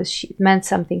because it meant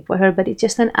something for her, but it's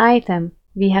just an item.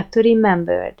 We have to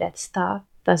remember that stuff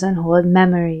doesn't hold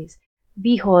memories.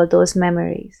 We hold those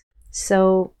memories.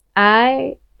 So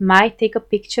I might take a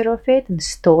picture of it and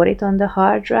store it on the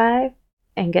hard drive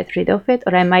and get rid of it,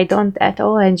 or I might don't at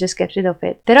all and just get rid of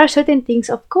it. There are certain things,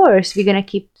 of course, we're gonna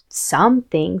keep some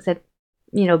things that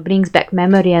brings back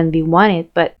memory and we want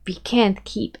it, but we can't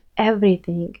keep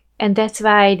everything. And that's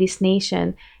why this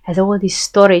nation has all these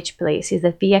storage places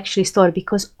that we actually store,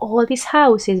 because all these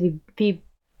houses, we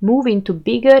move into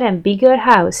bigger and bigger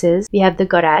houses. We have the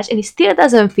garage and it still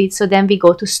doesn't fit, so then we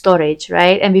go to storage,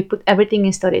 right? And we put everything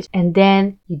in storage, and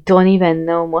then you don't even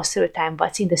know most of the time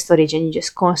what's in the storage, and you're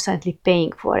just constantly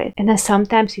paying for it. And then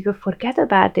sometimes people forget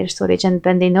about their storage, and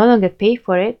when they no longer pay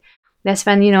for it, that's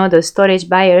when the storage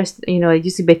buyers, it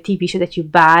used to be a TV show that you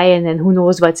buy and then who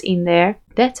knows what's in there.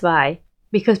 That's why,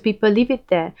 because people leave it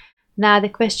there. Now the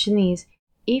question is,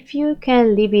 if you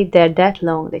can leave it there that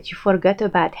long that you forget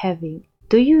about having,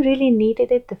 do you really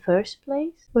needed it the first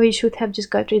place? Or you should have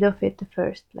just got rid of it the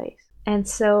first place? And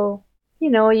so,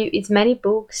 it's many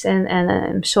books and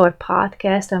I'm sure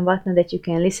podcasts and whatnot that you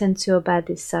can listen to about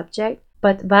this subject.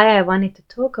 But why I wanted to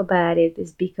talk about it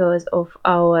is because of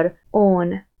our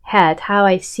own head, how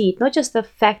I see it. Not just the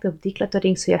fact of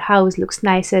decluttering so your house looks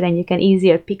nicer and you can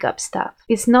easier pick up stuff.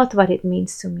 It's not what it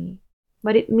means to me.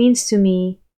 What it means to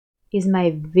me is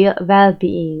my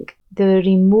well-being, the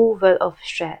removal of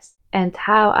stress, and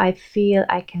how I feel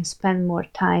I can spend more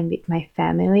time with my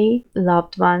family,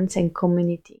 loved ones, and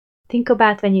community. Think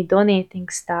about when you're donating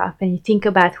stuff and you think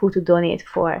about who to donate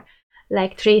for.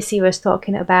 Like Tracy was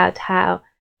talking about how,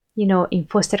 in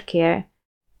foster care,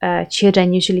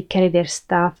 children usually carry their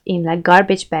stuff in like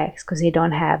garbage bags because they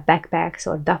don't have backpacks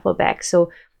or duffel bags.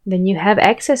 So when you have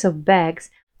excess of bags,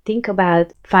 think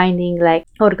about finding like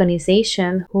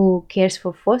organization who cares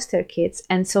for foster kids.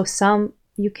 And so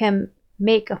you can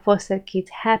make a foster kid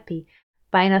happy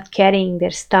by not carrying their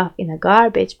stuff in a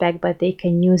garbage bag, but they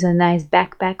can use a nice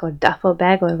backpack or duffel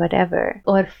bag or whatever.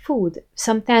 Or food.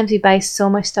 Sometimes we buy so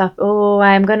much stuff,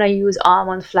 I'm gonna use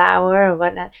almond flour or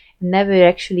whatnot, and never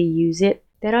actually use it.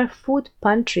 There are food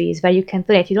pantries where you can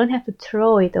put it. You don't have to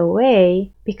throw it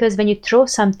away, because when you throw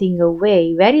something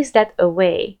away, where is that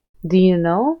away? Do you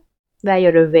know where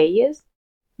your away is?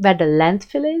 Where the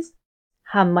landfill is?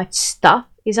 How much stuff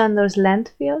is on those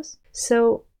landfills?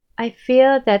 So I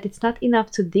feel that it's not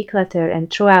enough to declutter and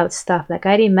throw out stuff. Like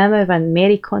I remember when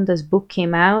Mary Kondo's book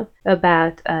came out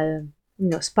about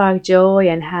Spark Joy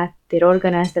and how they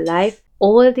organize the life.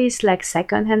 All these like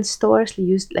secondhand stores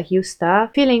used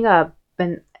stuff filling up.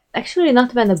 Actually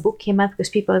not when the book came out, because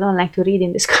people don't like to read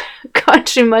in this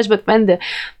country much, but when the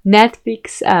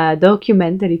Netflix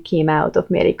documentary came out of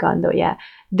Mary Kondo,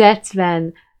 that's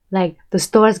when like the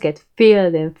stores get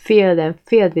filled and filled and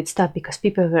filled with stuff, because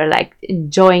people were like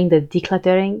enjoying the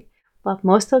decluttering. But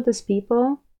most of those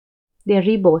people, they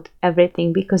rebought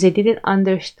everything because they didn't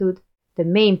understood the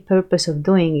main purpose of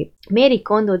doing it. Mary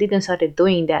Kondo didn't start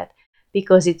doing that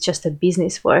because it's just a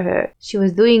business for her. She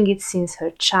was doing it since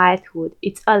her childhood.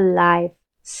 It's a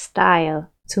lifestyle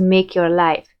to make your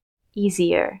life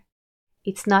easier.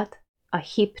 It's not a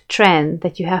hip trend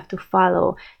that you have to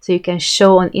follow so you can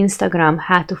show on Instagram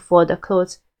how to fold the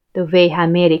clothes the way how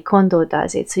Mary Kondo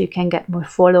does it so you can get more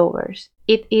followers.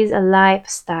 It is a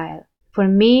lifestyle. For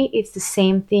me, it's the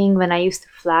same thing when I used to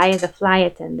fly as a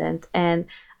flight attendant and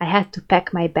I had to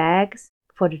pack my bags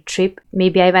for the trip.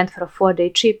 Maybe I went for a 4-day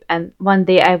trip, and one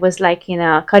day I was like in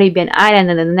a Caribbean island,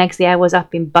 and then the next day I was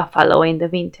up in Buffalo in the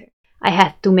winter. I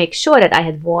had to make sure that I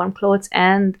had warm clothes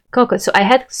and cocoa. So I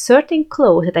had certain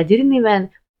clothes that I didn't even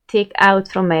take out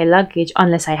from my luggage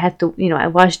unless I had to, I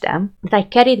washed them. But I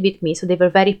carried with me, so they were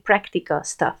very practical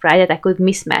stuff, right? That I could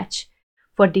mismatch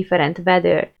for different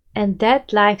weather. And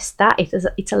that lifestyle,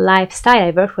 it's a lifestyle. I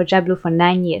worked for JetBlue for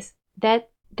 9 years. That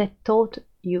taught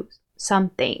you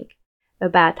something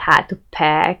about how to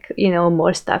pack,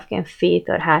 more stuff can fit,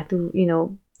 or how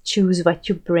to, choose what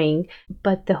you bring.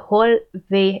 But the whole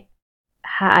way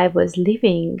how I was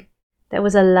living, that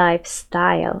was a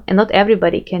lifestyle, and not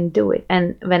everybody can do it.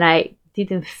 And when I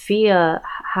didn't feel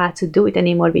how to do it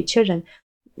anymore with children,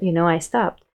 I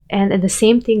stopped. And the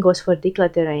same thing goes for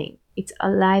decluttering. It's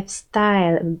a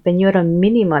lifestyle. When you're a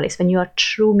minimalist, when you are a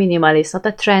true minimalist, not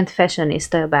a trend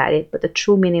fashionista about it, but a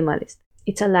true minimalist,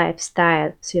 it's a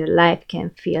lifestyle, so your life can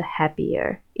feel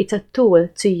happier. It's a tool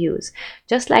to use.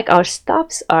 Just like our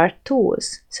stuffs are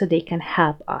tools, so they can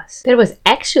help us. There was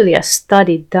actually a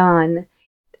study done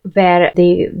where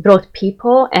they brought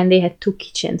people and they had 2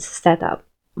 kitchens set up.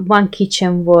 One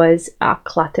kitchen was a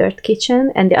cluttered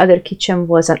kitchen, and the other kitchen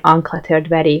was an uncluttered,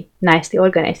 very nicely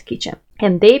organized kitchen.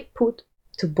 And they put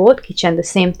to both kitchen the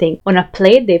same thing. On a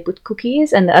plate they put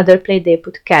cookies and the other plate they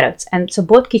put carrots. And so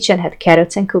both kitchen had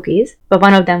carrots and cookies, but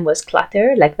one of them was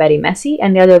clutter, like very messy,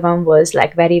 and the other one was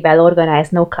like very well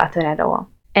organized, no clutter at all.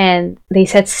 And they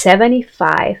said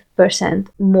 75%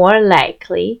 more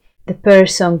likely the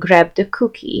person grabbed the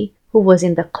cookie who was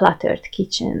in the cluttered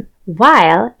kitchen,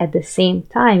 while at the same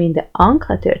time in the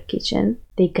uncluttered kitchen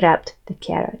they grabbed the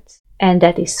carrots. And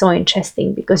that is so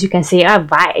interesting, because you can say,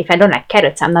 why? If I don't like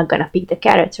carrots, I'm not gonna pick the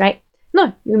carrots, right?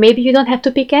 No, maybe you don't have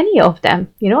to pick any of them.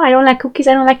 I don't like cookies,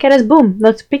 I don't like carrots, boom,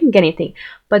 not picking anything.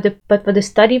 But what the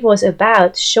study was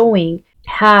about, showing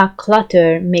how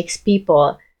clutter makes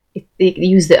people, it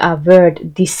used the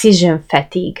word decision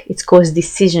fatigue. It's called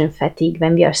decision fatigue.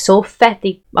 When we are so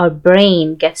fatigued, our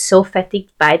brain gets so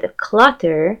fatigued by the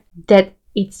clutter that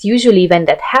it's usually when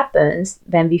that happens,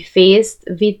 when we faced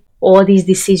with all these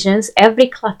decisions, every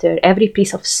clutter, every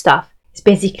piece of stuff is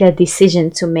basically a decision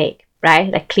to make, right?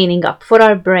 Like cleaning up for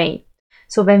our brain.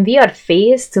 So when we are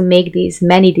faced to make these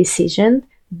many decisions,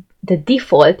 the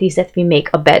default is that we make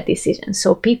a bad decision.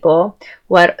 So people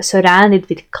who are surrounded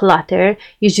with clutter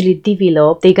usually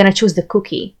develop, they're going to choose the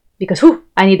cookie because,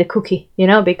 I need a cookie,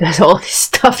 because all this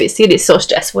stuff is really so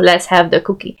stressful. Let's have the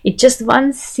cookie. It's just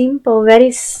one simple,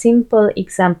 very simple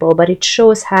example, but it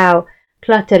shows how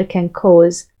clutter can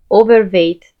cause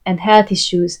overweight and health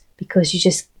issues because you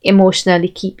just emotionally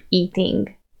keep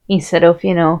eating instead of,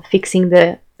 fixing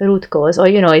the root cause. Or,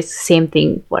 it's the same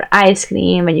thing for ice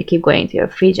cream. When you keep going to your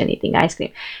fridge and eating ice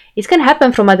cream, it can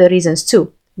happen from other reasons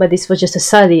too. But this was just a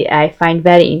study I find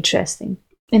very interesting.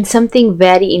 And something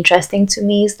very interesting to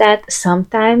me is that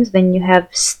sometimes when you have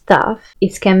stuff,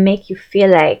 it can make you feel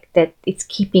like that it's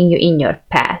keeping you in your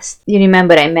past. You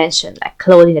remember I mentioned like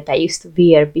clothing that I used to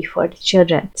wear before the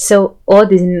children. So all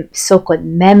these so-called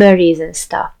memories and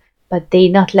stuff, but they're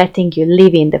not letting you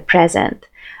live in the present.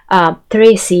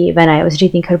 Tracy, when I was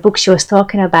reading her book, she was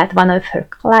talking about one of her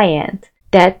clients,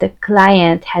 that the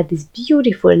client had this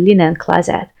beautiful linen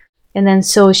closet. And then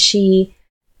so she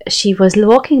was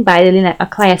walking by a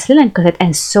client's linen closet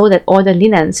and saw that all the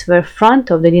linens were front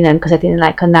of the linen closet in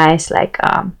like a nice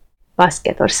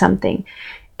basket or something.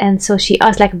 And so she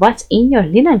asked, like, what's in your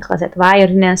linen closet? Why your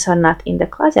linens are not in the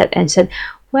closet? And she said,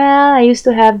 well, I used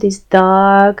to have these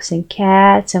dogs and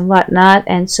cats and whatnot.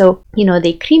 And so,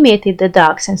 they cremated the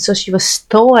dogs. And so she was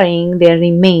storing their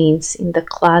remains in the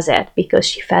closet because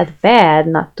she felt bad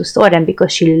not to store them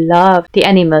because she loved the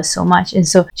animals so much. And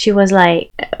so she was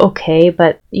like, okay,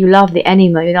 but you love the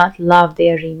animal, you don't love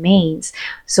their remains.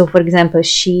 So, for example,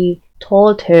 she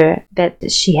told her that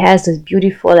she has this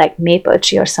beautiful like maple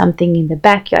tree or something in the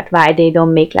backyard. Why they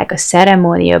don't make like a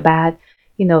ceremony about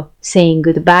saying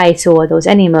goodbye to all those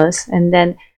animals, and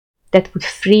then that would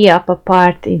free up a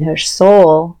part in her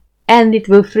soul, and it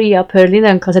will free up her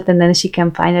linen closet, and then she can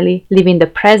finally live in the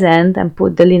present and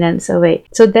put the linens away.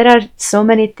 So there are so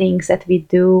many things that we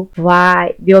do.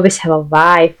 Why? We always have a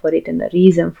why for it and a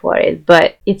reason for it,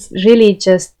 but it's really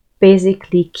just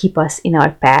basically keep us in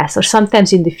our past or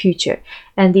sometimes in the future.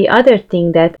 And the other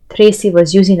thing that Tracy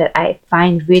was using that I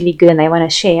find really good and I want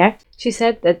to share, she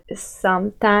said that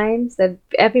sometimes that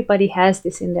everybody has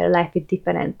this in their life with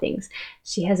different things.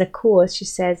 She has a quote. She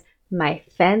says, my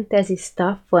fantasy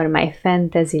stuff for my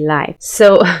fantasy life.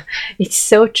 So it's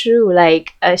so true.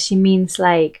 Like she means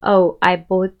like, I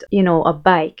bought, a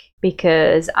bike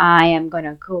because I am going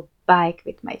to go bike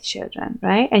with my children,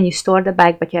 right? And you store the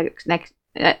bike, but you're like,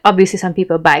 obviously some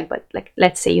people bike, but like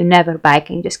let's say you never bike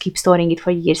and you just keep storing it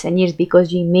for years and years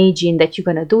because you imagine that you're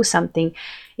gonna do something.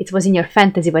 It was in your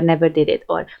fantasy but never did it.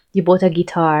 Or you bought a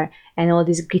guitar and all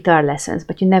these guitar lessons,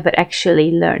 but you never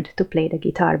actually learned to play the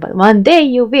guitar, but one day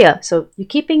you will. So you're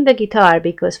keeping the guitar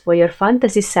because for your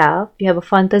fantasy self you have a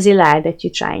fantasy life that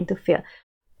you're trying to fill.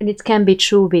 And it can be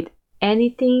true with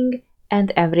anything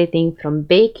and everything, from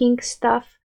baking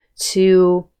stuff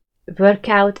to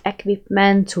workout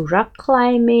equipment, to rock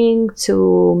climbing,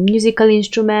 to musical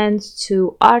instruments,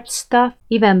 to art stuff,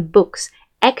 even books.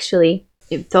 Actually,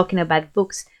 talking about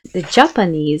books, the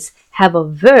Japanese have a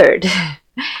word.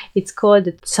 It's called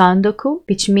tsandoku,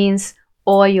 which means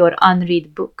all your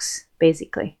unread books,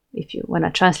 basically, if you want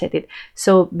to translate it.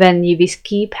 So when we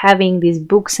keep having these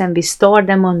books and we store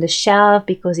them on the shelf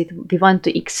because we want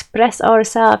to express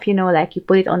ourselves, like you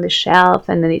put it on the shelf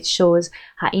and then it shows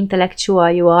how intellectual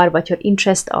you are, what your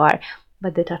interests are.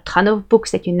 But there are a ton of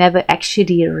books that you never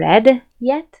actually read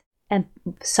yet, and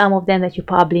some of them that you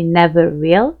probably never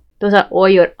will. Those are all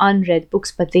your unread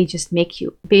books, but they just make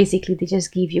you, basically they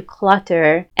just give you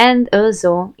clutter, and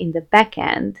also in the back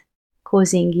end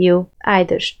causing you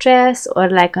either stress or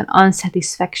like an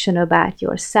unsatisfaction about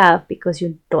yourself because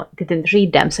you didn't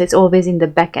read them. So it's always in the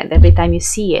back end every time you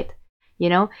see it,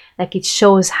 like it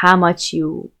shows how much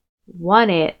you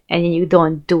want it, and you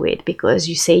don't do it because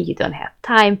you say you don't have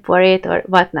time for it or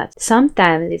whatnot.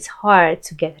 Sometimes it's hard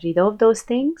to get rid of those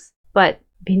things, but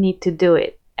we need to do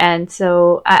it. And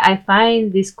so I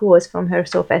find this quote from her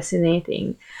so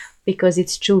fascinating, because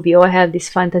it's true. We all have this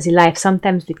fantasy life.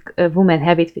 Sometimes women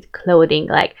have it with clothing,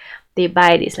 like they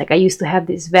buy this. Like I used to have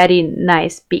this very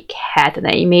nice big hat, and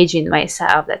I imagined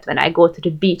myself that when I go to the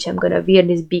beach, I'm gonna wear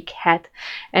this big hat,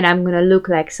 and I'm gonna look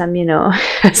like some,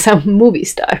 some movie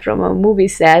star from a movie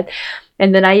set.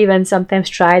 And then I even sometimes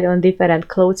tried on different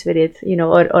clothes with it,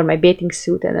 or my bathing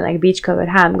suit and then like beach cover,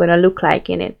 how I'm gonna look like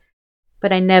in it.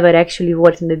 But I never actually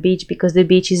wore it on the beach because the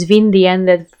beach is windy and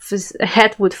that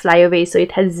hat would fly away. So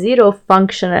it has zero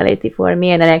functionality for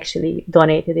me, and I actually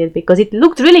donated it because it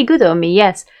looked really good on me,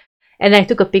 yes. And I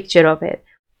took a picture of it.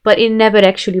 But it never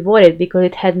actually wore it because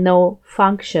it had no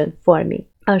function for me.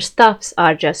 Our stuffs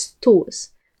are just tools.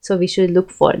 So we should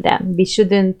look for them. We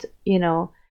shouldn't,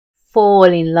 fall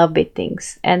in love with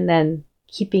things and then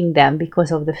keeping them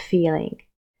because of the feeling.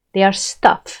 They are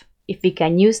stuff. If we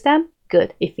can use them,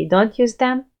 good. If we don't use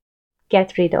them,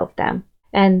 get rid of them.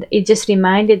 And it just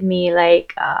reminded me,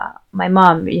 like my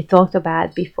mom, you talked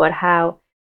about before, how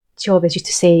she always used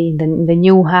to say in the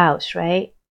new house,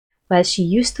 right? Well, she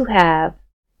used to have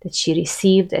that she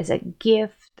received as a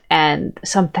gift, and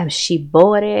sometimes she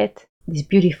bought it, these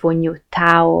beautiful new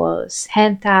towels,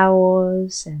 hand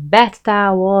towels and bath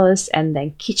towels, and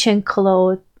then kitchen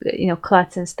clothes,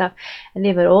 cloths and stuff. And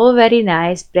they were all very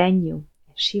nice, brand new.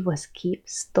 She was keep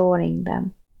storing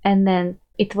them. And then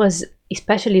it was,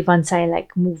 especially once I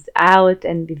like moved out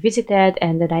and we visited,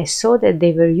 and then I saw that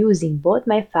they were using, both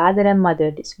my father and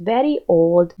mother, these very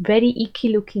old, very icky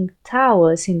looking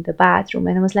towels in the bathroom.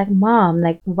 And I was like, Mom,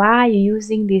 like, why are you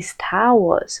using these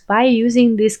towels? Why are you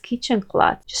using this kitchen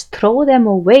cloth? Just throw them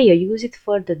away or use it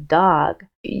for the dog.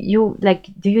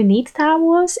 Do you need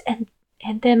towels?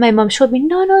 And then my mom showed me,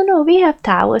 no, we have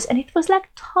towels. And it was like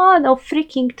a ton of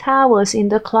freaking towels in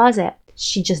the closet.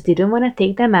 She just didn't want to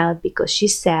take them out because she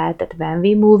said that when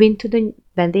they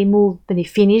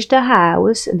finish the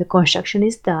house and the construction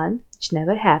is done, which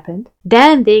never happened,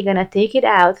 then they're gonna take it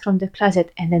out from the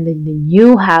closet, and then in the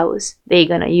new house, they're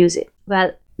gonna use it.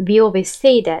 Well, we always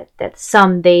say that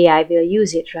someday I will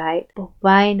use it, right? But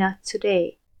why not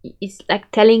today? It's like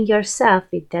telling yourself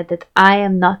that I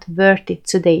am not worth it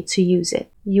today to use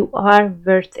it. You are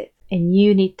worth it, and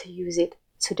you need to use it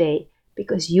today,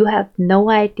 because you have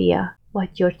no idea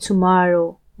what your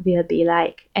tomorrow will be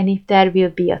like, and if there will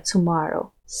be a tomorrow.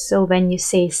 So when you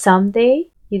say someday,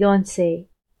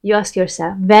 you ask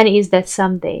yourself, when is that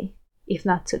someday, if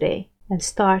not today? And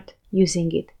start using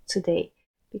it today,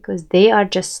 because they are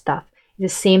just stuff.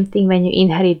 It's the same thing when you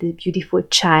inherit the beautiful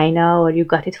china, or you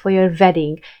got it for your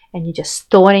wedding and you're just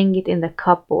storing it in the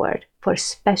cupboard for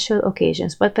special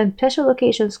occasions. But when special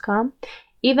occasions come,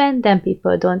 even then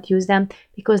people don't use them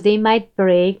because they might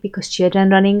break, because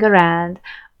children running around,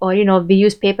 or we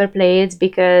use paper plates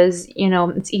because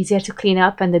it's easier to clean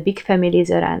up when the big family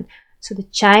is around. So the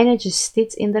china just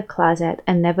sits in the closet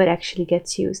and never actually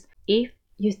gets used. If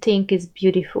you think it's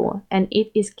beautiful and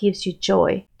it gives you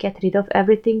joy, get rid of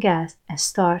everything else and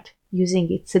start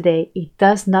using it today. It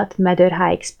does not matter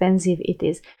how expensive it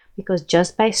is, because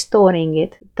just by storing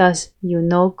it does you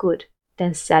no good.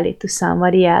 Then sell it to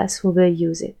somebody else who will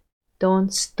use it.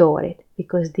 Don't store it,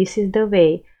 because this is the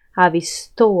way how we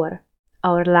store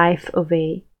our life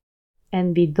away,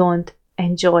 and we don't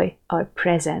enjoy our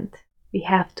present. We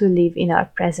have to live in our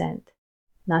present,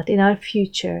 not in our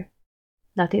future,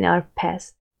 not in our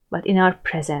past, but in our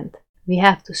present. We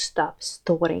have to stop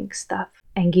storing stuff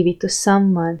and give it to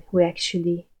someone who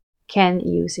actually can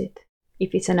use it,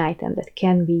 if it's an item that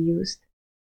can be used.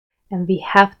 And we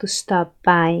have to stop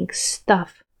buying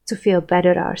stuff to feel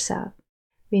better ourselves.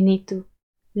 We need to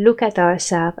look at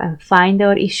ourselves and find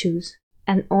our issues,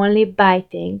 and only buy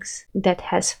things that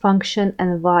has function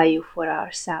and value for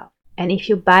ourselves. And if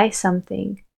you buy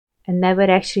something and never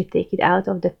actually take it out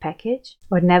of the package,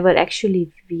 or never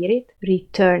actually wear it,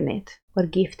 return it or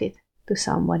gift it to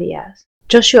somebody else.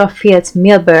 Joshua Fields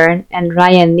Milburn and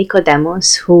Ryan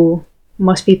Nicodemus, who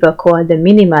most people call the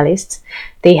minimalists,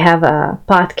 they have a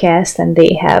podcast, and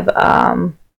they have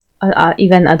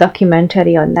even a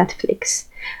documentary on Netflix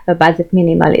about the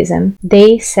minimalism.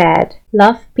 They said,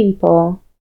 love people,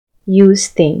 use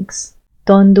things,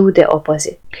 don't do the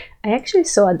opposite. I actually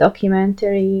saw a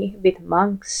documentary with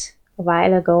monks a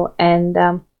while ago, and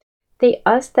they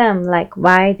asked them like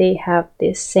why they have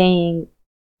this saying,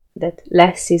 that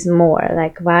less is more,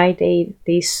 like why they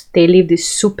live this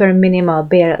super minimal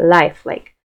bare life,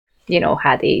 like, you know,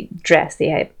 how they dress, they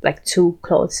have like two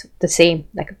clothes the same,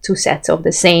 like two sets of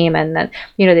the same, and then,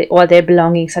 you know, all their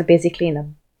belongings are basically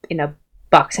in a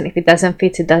box, and if it doesn't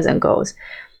fit, it doesn't go.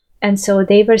 And so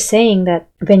they were saying that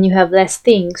when you have less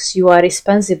things, you are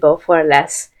responsible for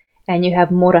less, and you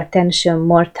have more attention,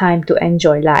 more time to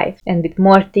enjoy life. And with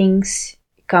more things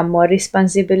come more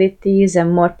responsibilities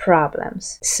and more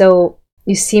problems. So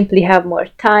you simply have more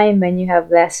time when you have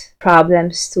less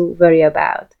problems to worry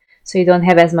about. So you don't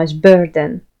have as much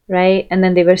burden, right? And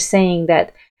then they were saying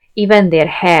that even their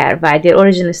hair, why they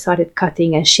originally started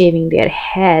cutting and shaving their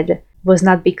head, was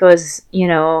not because, you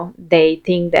know, they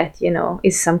think that, you know,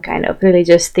 it's some kind of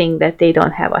religious thing that they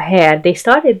don't have a hair. They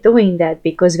started doing that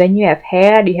because when you have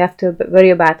hair, you have to worry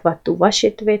about what to wash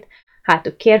it with, how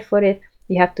to care for it.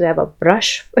 You have to have a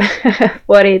brush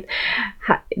for it.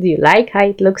 Do you like how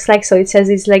it looks like? So it says,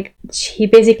 it's like, he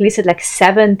basically said like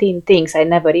 17 things I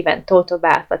never even thought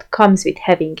about what comes with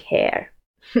having hair.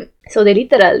 So they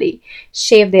literally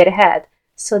shave their head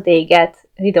so they get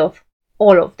rid of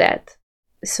all of that,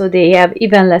 so they have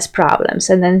even less problems.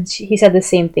 And then he said the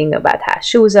same thing about how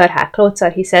shoes are, how clothes are.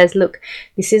 He says, look,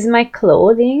 this is my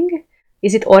clothing.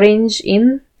 Is it orange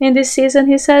in this season?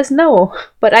 He says, no,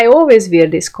 but I always wear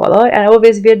this color and I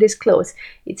always wear this clothes.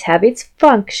 It have its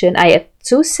function. I have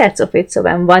two sets of it, so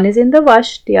when one is in the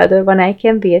wash, the other one I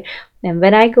can wear. And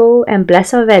when I go and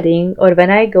bless a wedding, or when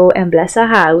I go and bless a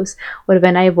house, or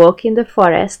when I walk in the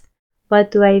forest, what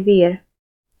do I wear?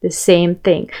 The same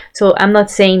thing. So I'm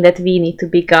not saying that we need to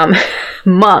become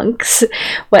monks.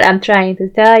 What I'm trying to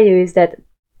tell you is that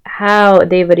how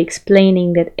they were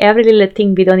explaining that every little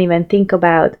thing we don't even think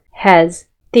about has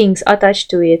things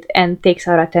attached to it and takes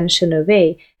our attention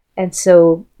away. And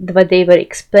so what they were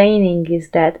explaining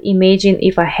is that imagine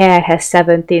if a hair has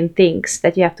 17 things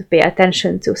that you have to pay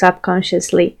attention to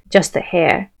subconsciously, just a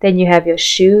hair. Then you have your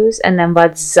shoes, and then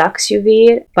what socks you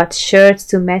wear, what shirts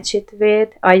to match it with.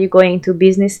 Are you going to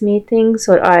business meetings,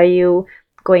 or are you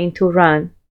going to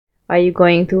run? Are you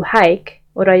going to hike,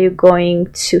 or are you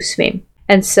going to swim?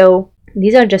 And so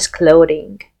these are just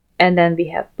clothing. And then we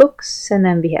have books, and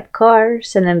then we have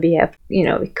cars, and then we have, you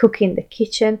know, we cook in the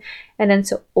kitchen. And then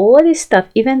so all this stuff,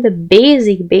 even the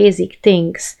basic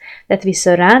things that we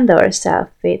surround ourselves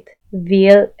with,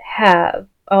 will have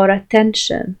our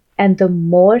attention. And the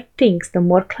more things, the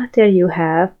more clutter you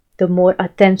have, the more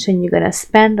attention you're going to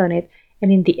spend on it.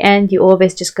 And in the end, you're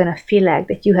always just going to feel like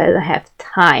that you don't have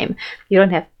time. You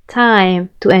don't have time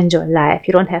to enjoy life.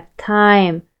 You don't have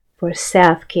time for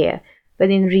self-care. But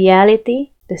in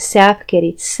reality, the self-care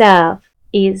itself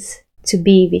is to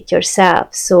be with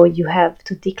yourself. So you have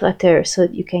to declutter so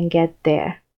that you can get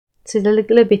there. So it's a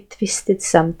little bit twisted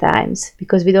sometimes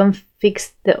because we don't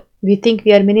fix we think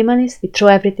we are minimalist, we throw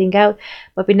everything out,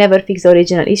 but we never fix the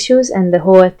original issues, and the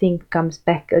whole thing comes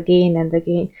back again and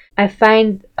again. I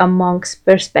find a monk's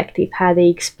perspective, how they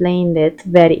explained it,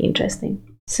 very interesting.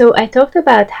 So I talked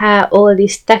about how all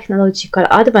these technological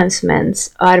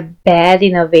advancements are bad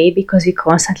in a way because we're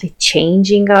constantly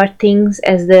changing our things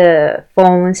as the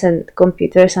phones and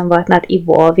computers and whatnot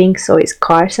evolving, so is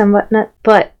cars and whatnot.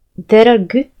 But there are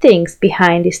good things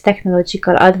behind these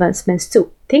technological advancements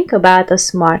too. Think about a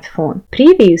smartphone.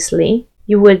 Previously,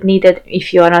 you would need it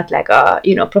if you are not like a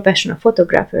professional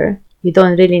photographer. You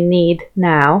don't really need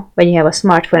now, when you have a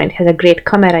smartphone and it has a great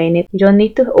camera in it, you don't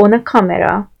need to own a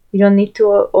camera. You don't need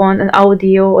to own an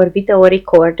audio or video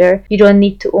recorder. You don't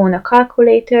need to own a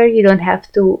calculator. You don't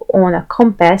have to own a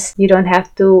compass. You don't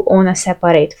have to own a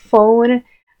separate phone.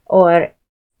 Or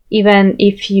even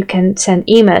if you can send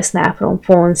emails now from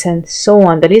phones and so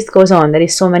on, the list goes on. There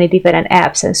is so many different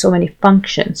apps and so many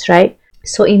functions, right?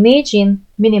 So imagine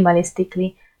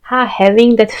minimalistically how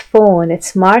having that phone, that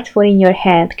smartphone in your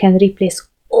hand can replace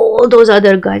all those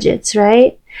other gadgets,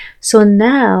 right? So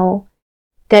now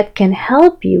that can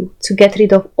help you to get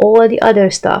rid of all the other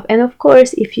stuff. And of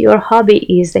course, if your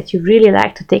hobby is that you really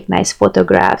like to take nice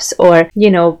photographs, or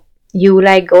you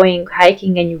like going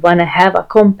hiking and you want to have a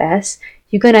compass,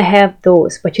 you're gonna have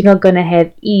those, but you're not gonna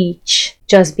have each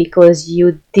just because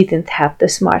you didn't have the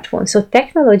smartphone. So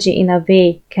technology in a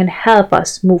way can help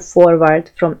us move forward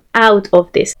from out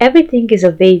of this. Everything is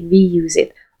a way we use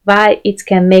it. While it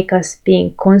can make us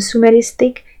being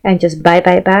consumeristic and just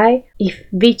buy. If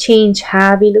we change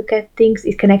how we look at things,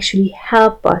 it can actually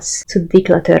help us to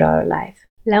declutter our life.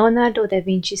 Leonardo da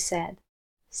Vinci said,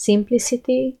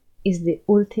 "Simplicity is the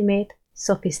ultimate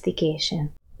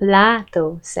sophistication."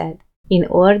 Plato said, "In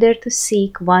order to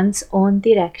seek one's own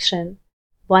direction,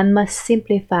 one must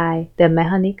simplify the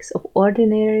mechanics of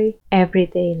ordinary,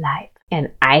 everyday life."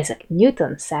 And Isaac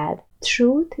Newton said,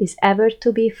 "Truth is ever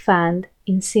to be found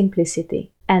in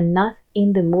simplicity and not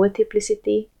in the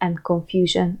multiplicity and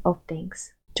confusion of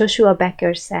things." Joshua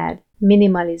Becker said,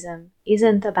 "Minimalism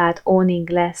isn't about owning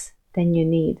less than you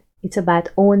need. It's about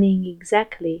owning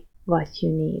exactly what you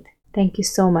need." Thank you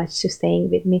so much for staying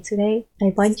with me today.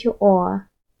 I want you all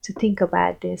to think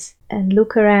about this and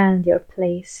look around your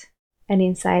place and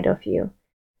inside of you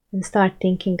and start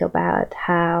thinking about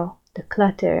how the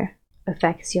clutter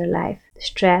affects your life. The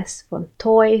stress from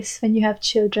toys when you have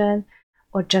children,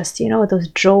 or just, those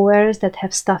drawers that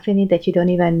have stuff in it that you don't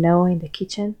even know in the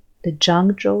kitchen, the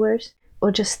junk drawers,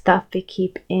 or just stuff we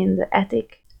keep in the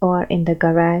attic or in the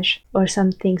garage, or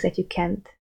some things that you can't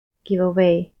give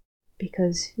away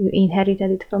because you inherited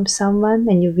it from someone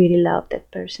and you really love that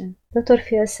person. Dr.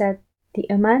 Phil said, "The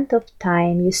amount of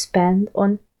time you spend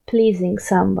on pleasing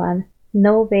someone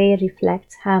no way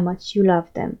reflects how much you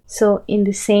love them." So in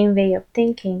the same way of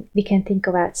thinking, we can think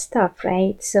about stuff,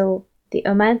 right? So the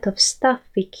amount of stuff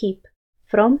we keep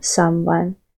from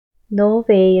someone no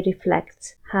way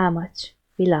reflects how much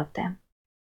we love them.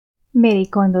 Marie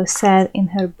Kondo said in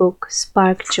her book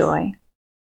Spark Joy,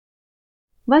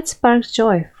 "What sparks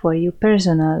joy for you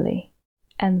personally,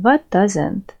 and what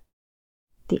doesn't?"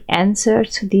 The answer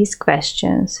to these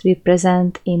questions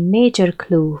represent a major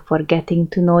clue for getting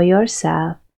to know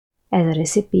yourself as a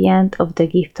recipient of the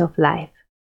gift of life.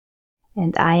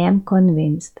 And I am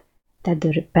convinced that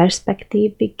the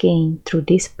perspective we gain through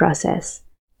this process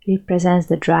represents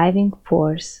the driving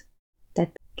force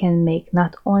that can make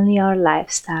not only our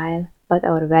lifestyle, but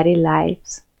our very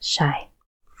lives shine.